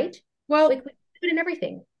 right? Like Well, we do it in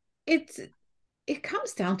everything. it's it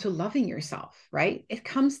comes down to loving yourself, right? It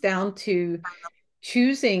comes down to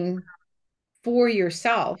choosing for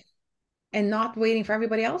yourself and not waiting for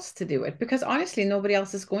everybody else to do it, because honestly, nobody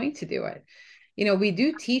else is going to do it. We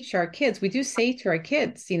do teach our kids, we do say to our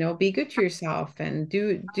kids, be good to yourself and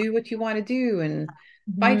do what you want to do and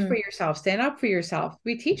fight for Mm-hmm. yourself, stand up for yourself.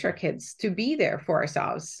 We teach our kids to be there for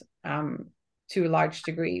ourselves, to a large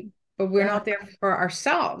degree, but we're Yeah. not there for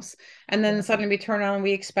ourselves. And then Yeah. suddenly we turn on and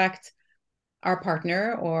we expect our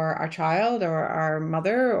partner or our child or our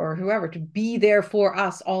mother or whoever to be there for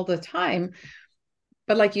us all the time.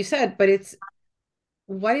 But like you said, it's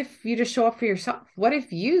what if you just show up for yourself? What if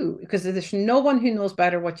because there's no one who knows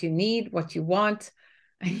better what you need, what you want,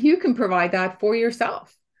 and you can provide that for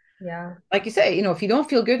yourself. Yeah. Like you say, if you don't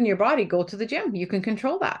feel good in your body, go to the gym. You can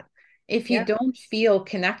control that. If you Yeah. don't feel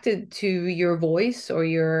connected to your voice or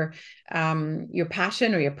your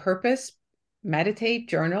passion or your purpose, meditate,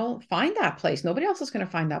 journal, find that place. Nobody else is going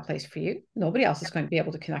to find that place for you. Nobody else is going to be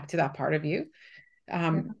able to connect to that part of you.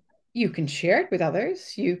 Yeah. You can share it with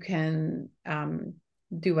others. You can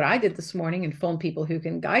do what I did this morning and phone people who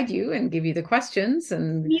can guide you and give you the questions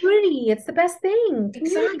and Community. It's the best thing. Community.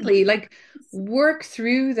 exactly like work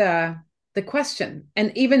through the question.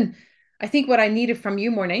 And even I think what I needed from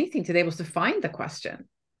you more than anything today was to find the question.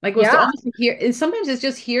 Like was to Yeah. almost hear, and sometimes it's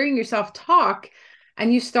just hearing yourself talk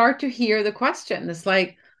and you start to hear the question. It's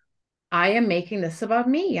like, I am making this about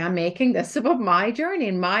me. I'm making this about my journey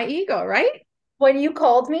and my ego, right? when you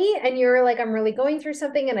called me and you were like, I'm really going through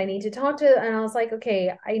something and I need to talk to, and I was like,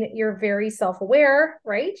 okay, you're very self-aware,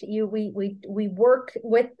 right? We work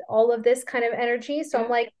with all of this kind of energy. So I'm Yeah.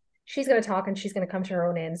 like, she's going to talk and she's going to come to her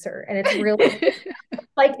own answer. And it's really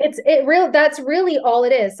like, it real, that's really all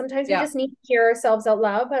it is. Sometimes we Yeah. just need to hear ourselves out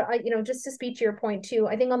loud. But just to speak to your point too,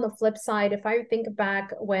 I think on the flip side, if I think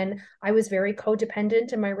back when I was very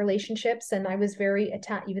codependent in my relationships and I was very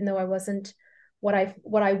attached, even though I wasn't what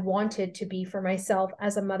I wanted to be for myself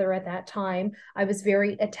as a mother at that time. I was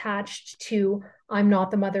very attached to I'm not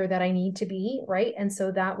the mother that I need to be, right? And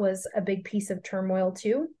so that was a big piece of turmoil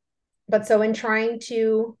too. But so in trying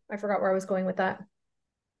to, I forgot where I was going with that.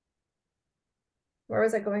 Where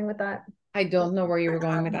was I going with that? I don't know where you were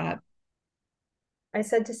going with that. I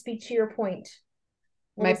said to speak to your point.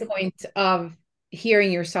 What My was it? point of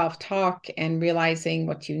hearing yourself talk and realizing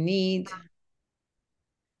what you need.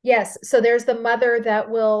 Yes. So there's the mother that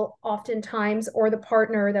will oftentimes, or the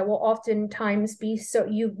partner that will oftentimes be so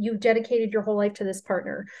you've dedicated your whole life to this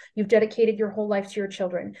partner. You've dedicated your whole life to your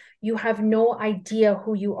children. You have no idea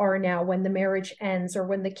who you are now when the marriage ends or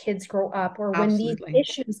when the kids grow up or when these Absolutely.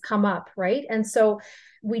 issues come up, right? And so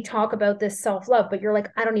we talk about this self-love, but you're like,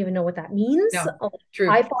 I don't even know what that means. No, I true.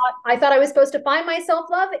 thought I thought I was supposed to find my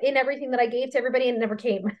self-love in everything that I gave to everybody and it never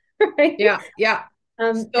came. Right. Yeah. Yeah. So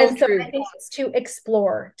And so I true. think it's to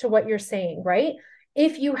explore to what you're saying, right?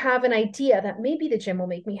 If you have an idea that maybe the gym will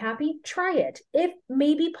make me happy, try it. If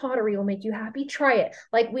maybe pottery will make you happy, try it.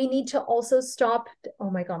 Like we need to also stop. Oh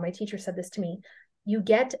my God, my teacher said this to me. You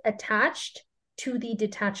get attached to the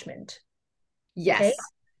detachment. Okay. Yes.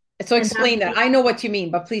 So And that's explain that. I know what you mean,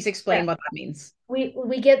 but please yeah. explain what that means.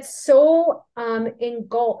 We get so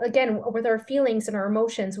engulfed again with our feelings and our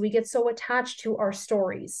emotions, we get so attached to our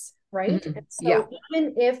stories, right? And Yeah. so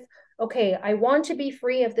even if okay, I want to be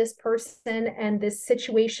free of this person and this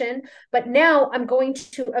situation, but now I'm going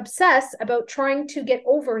to obsess about trying to get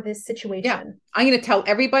over this Yeah. situation. I'm going to tell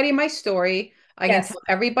everybody my story. I'm going to Yes. tell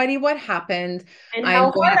everybody what happened. And I'm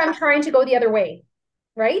how going hard to, I'm trying to go the other way,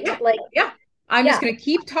 right? yeah, Like, yeah. I'm just yeah, going to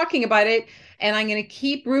keep talking about it and I'm going to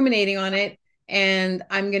keep ruminating on it and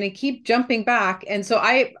I'm going to keep jumping back. And so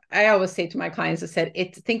I always say to my clients, I said,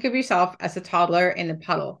 think of yourself as a toddler in a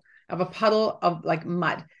puddle of like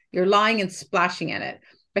mud. You're lying and splashing in it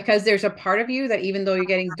because there's a part of you that even though you're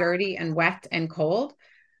getting dirty and wet and cold,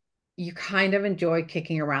 you kind of enjoy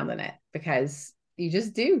kicking around in it because you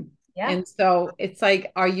just do. yeah, And so it's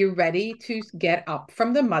like, are you ready to get up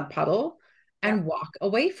from the mud puddle yeah. and walk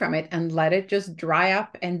away from it and let it just dry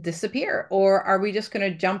up and disappear? Or are we just going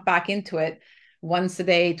to jump back into it once a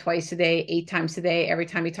day, twice a day, 8 times a day? Every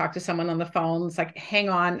time you talk to someone on the phone, it's like, hang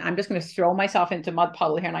on, I'm just going to throw myself into mud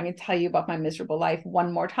puddle here and I'm going to tell you about my miserable life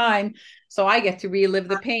one more time. So I get to relive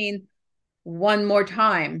the pain one more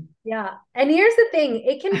time. Yeah. And here's the thing,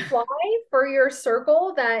 it can fly for your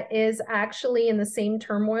circle that is actually in the same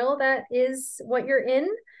turmoil that is what you're in,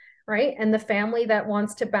 right? And the family that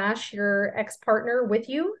wants to bash your ex-partner with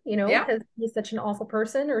you, Yeah. because he's such an awful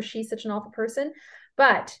person or she's such an awful person.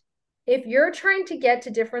 But if you're trying to get to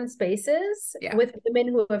different spaces Yeah. with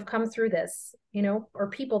women who have come through this, or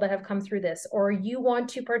people that have come through this, or you want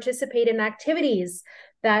to participate in activities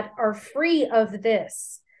that are free of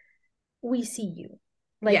this, we see you.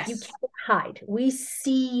 Like you Yes. can't hide. We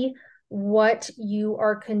see what you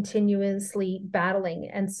are continuously battling.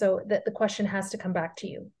 And so that the question has to come back to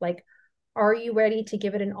you. Like, are you ready to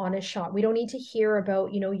give it an honest shot? We don't need to hear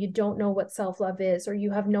about, you don't know what self-love is, or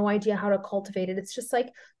you have no idea how to cultivate it. It's just like,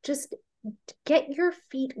 just get your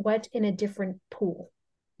feet wet in a different pool.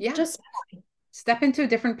 Yeah. Just, Step into a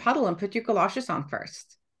different puddle and put your galoshes on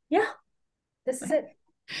first. yeah, this is it.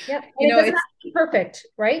 Yeah. And You it know, doesn't have it's to be perfect,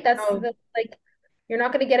 right? That's so the like, you're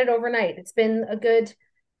not going to get it overnight. It's been a good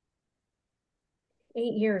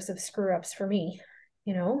 8 years of screw ups for me.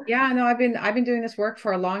 yeah, no, I've been doing this work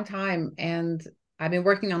for a long time and I've been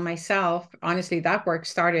working on myself. Honestly, that work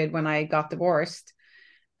started when I got divorced.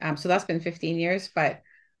 So that's been 15 years, but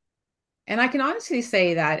and I can honestly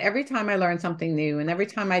say that every time I learn something new and every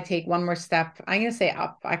time I take one more step, I'm going to say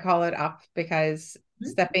up. I call it up because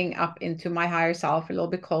stepping up into my higher self, a little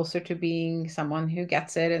bit closer to being someone who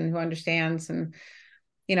gets it and who understands. And,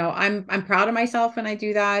 I'm proud of myself when I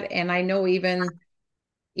do that. And I know even,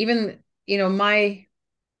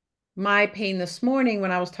 my pain this morning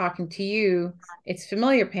when I was talking to you, it's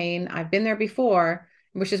familiar pain. I've been there before,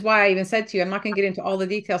 which is why I even said to you, I'm not going to get into all the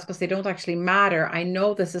details because they don't actually matter. I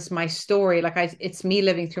know this is my story. Like it's me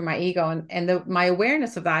living through my ego and my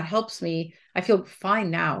awareness of that helps me. I feel fine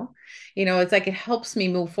now. It's like it helps me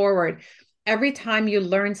move forward. Every time you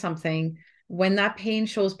learn something, when that pain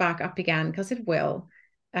shows back up again, because it will,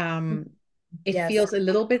 um, it Yes. feels a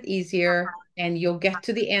little bit easier and you'll get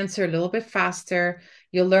to the answer a little bit faster.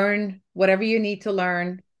 You'll learn whatever you need to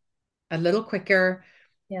learn a little quicker,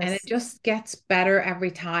 and it Yes. just gets better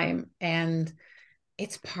every time. And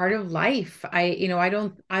it's part of life. I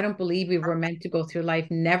don't believe we were meant to go through life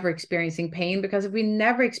never experiencing pain, because if we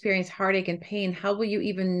never experience heartache and pain, how will you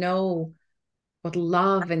even know what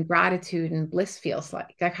love and gratitude and bliss feels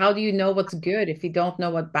like? Like, how do you know what's good if you don't know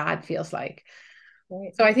what bad feels like?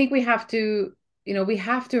 Right. So I think we have to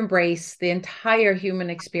embrace the entire human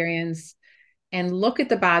experience and look at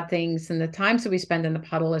the bad things and the times that we spend in the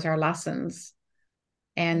puddle as our lessons,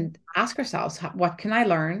 and ask ourselves, what can I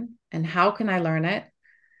learn and how can I learn it?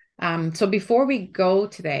 So before we go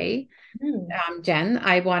today, Mm. Jen,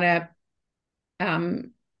 I want to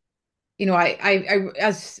um,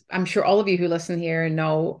 as I'm sure all of you who listen here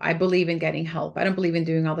know, I believe in getting help. I don't believe in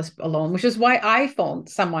doing all this alone, which is why I phoned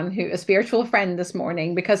a spiritual friend this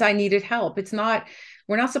morning, because I needed help.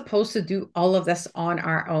 We're not supposed to do all of this on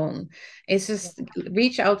our own. It's just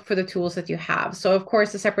reach out for the tools that you have. So, of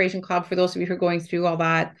course, the Separation Club, for those of you who are going through all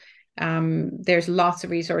that, there's lots of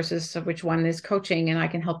resources, of which one is coaching, and I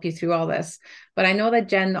can help you through all this. But I know that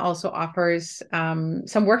Jen also offers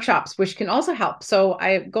some workshops, which can also help. So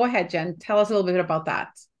I go ahead, Jen, tell us a little bit about that.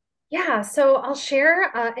 Yeah, so I'll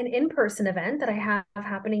share an in-person event that I have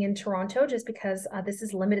happening in Toronto just because this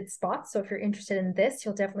is limited spots. So if you're interested in this,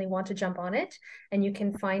 you'll definitely want to jump on it. And you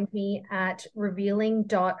can find me at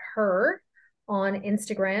revealing.her on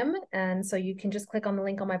Instagram. And so you can just click on the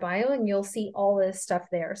link on my bio and you'll see all this stuff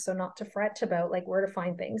there. So not to fret about like where to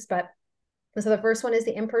find things, but so the first one is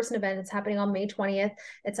the in-person event. It's happening on May 20th.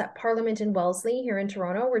 It's at Parliament in Wellesley here in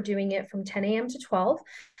Toronto. We're doing it from 10 a.m. to 12.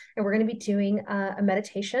 And we're going to be doing a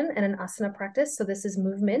meditation and an asana practice. So this is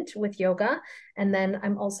movement with yoga. And then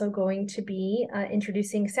I'm also going to be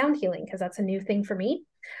introducing sound healing because that's a new thing for me.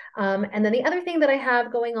 And then the other thing that I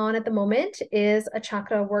have going on at the moment is a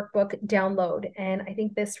chakra workbook download. And I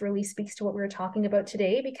think this really speaks to what we were talking about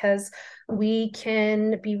today, because we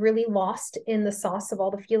can be really lost in the sauce of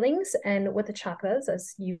all the feelings. And with the chakras,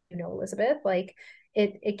 as you know, Elizabeth, like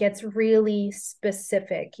it gets really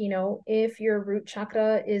specific. If your root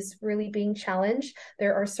chakra is really being challenged,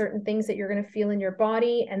 there are certain things that you're going to feel in your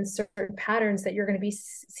body and certain patterns that you're going to be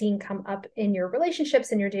seeing come up in your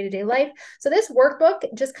relationships in your day-to-day life. So this workbook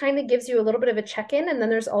just kind of gives you a little bit of a check-in, and then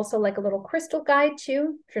there's also like a little crystal guide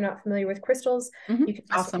too. If you're not familiar with crystals, you can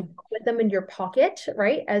just Awesome. put them in your pocket,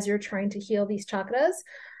 right, as you're trying to heal these chakras.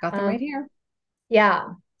 Got them um, right here.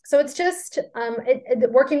 yeah. So it's just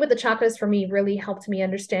working with the chakras for me really helped me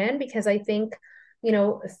understand, because I think,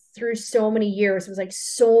 through so many years, it was like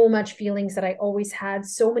so much feelings that I always had,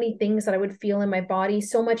 so many things that I would feel in my body,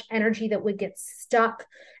 so much energy that would get stuck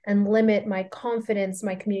and limit my confidence,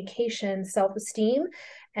 my communication, self-esteem,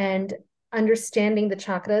 and understanding the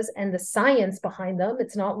chakras and the science behind them.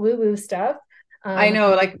 It's not woo-woo stuff. I Um, know,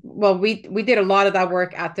 like, well, we did a lot of that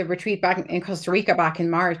work at the retreat back in Costa Rica back in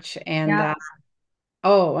March, and yeah.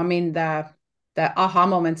 oh, I mean, the aha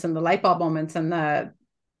moments and the light bulb moments and the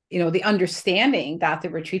understanding that the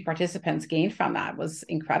retreat participants gained from that was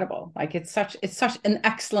incredible. Like, it's such an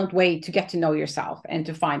excellent way to get to know yourself and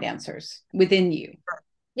to find answers within you.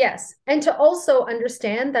 Yes. And to also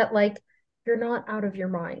understand that, like, you're not out of your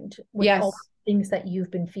mind with all Yes. the things that you've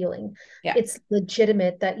been feeling. Yeah. It's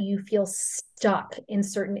legitimate that you feel stuck in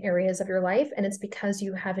certain areas of your life, and it's because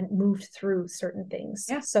you haven't moved through certain things.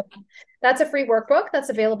 Yeah. So that's a free workbook that's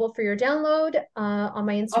available for your download on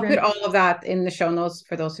my I'll put Instagram. all of that in the show notes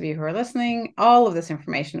for those of you who are listening. All of this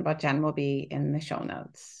information about Jen will be in the show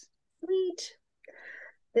notes. Sweet.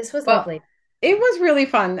 This was Well, lovely. it was really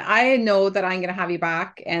fun. I know that I'm going to have you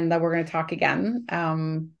back and that we're going to talk again.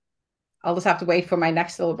 I'll just have to wait for my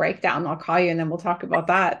next little breakdown. I'll call you and then we'll talk about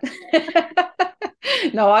that.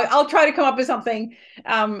 No, I'll try to come up with something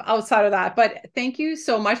outside of that. But thank you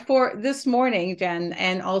so much for this morning, Jen,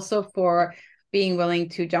 and also for being willing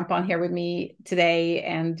to jump on here with me today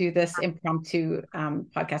and do this impromptu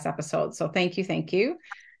podcast episode. So thank you, thank you.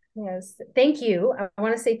 Yes, thank you. I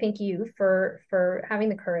want to say thank you for having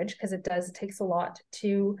the courage, because it takes a lot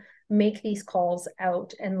to make these calls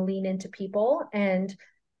out and lean into people. And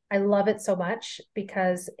I love it so much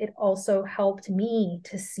because it also helped me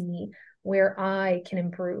to see where I can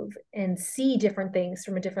improve and see different things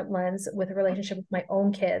from a different lens with a relationship with my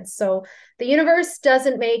own kids. So the universe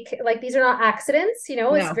doesn't make, like, these are not accidents, it's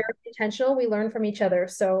No, very intentional. We learn from each other.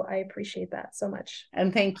 So I appreciate that so much.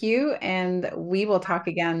 and thank you. And we will talk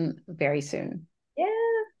again very soon. Yeah.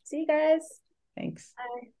 See you guys. Thanks.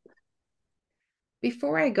 Bye.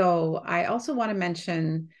 Before I go, I also want to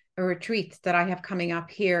mention a retreat that I have coming up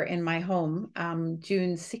here in my home.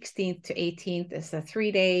 June 16th to 18th is a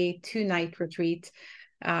 3-day, 2-night retreat.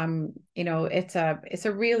 It's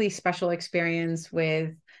a really special experience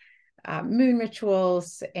with moon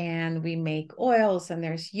rituals, and we make oils, and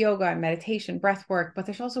there's yoga and meditation, breath work, but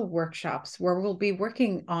there's also workshops where we'll be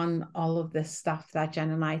working on all of this stuff that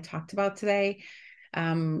Jen and I talked about today.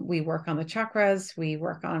 We work on the chakras, we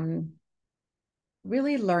work on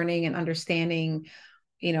really learning and understanding,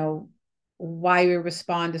 why we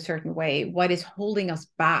respond a certain way, what is holding us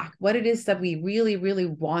back, what it is that we really, really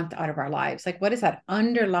want out of our lives. Like, what is that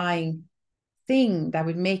underlying thing that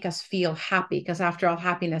would make us feel happy? Because after all,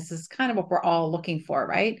 happiness is kind of what we're all looking for,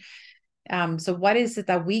 right? So what is it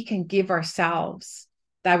that we can give ourselves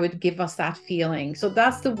that would give us that feeling? So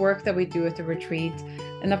that's the work that we do at the retreat.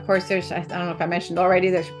 And of course, I don't know if I mentioned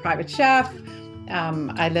already, there's a private chef.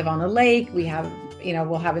 I live on a lake. We'll have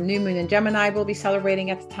a new moon in Gemini we'll be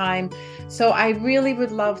celebrating at the time. So I really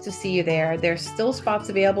would love to see you there. There's still spots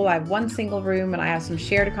available. I have one single room and I have some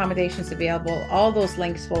shared accommodations available. All those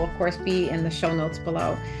links will, of course, be in the show notes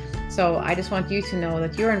below. So I just want you to know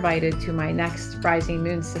that you're invited to my next Rising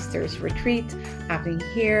Moon Sisters retreat happening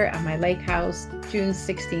here at my lake house, June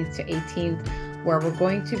 16th to 18th, where we're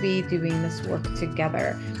going to be doing this work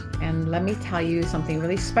together. And let me tell you, something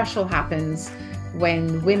really special happens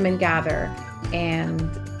when women gather and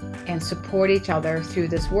support each other through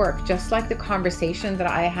this work. Just like the conversation that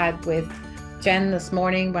I had with Jen this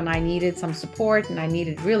morning when I needed some support and I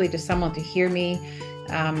needed really just someone to hear me.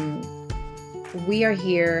 We are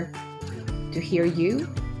here to hear you,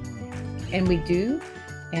 and we do.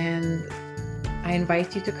 And I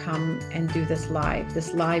invite you to come and do this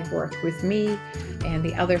live work with me and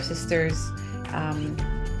the other sisters.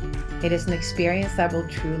 It is an experience that will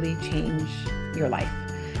truly change your life.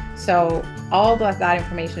 So all that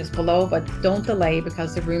information is below, but don't delay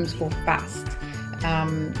because the rooms go fast.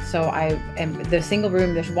 There's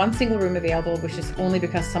one single room available, which is only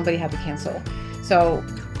because somebody had to cancel. So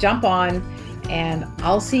jump on, and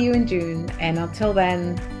I'll see you in June. And until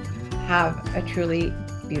then, have a truly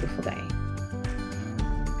beautiful day.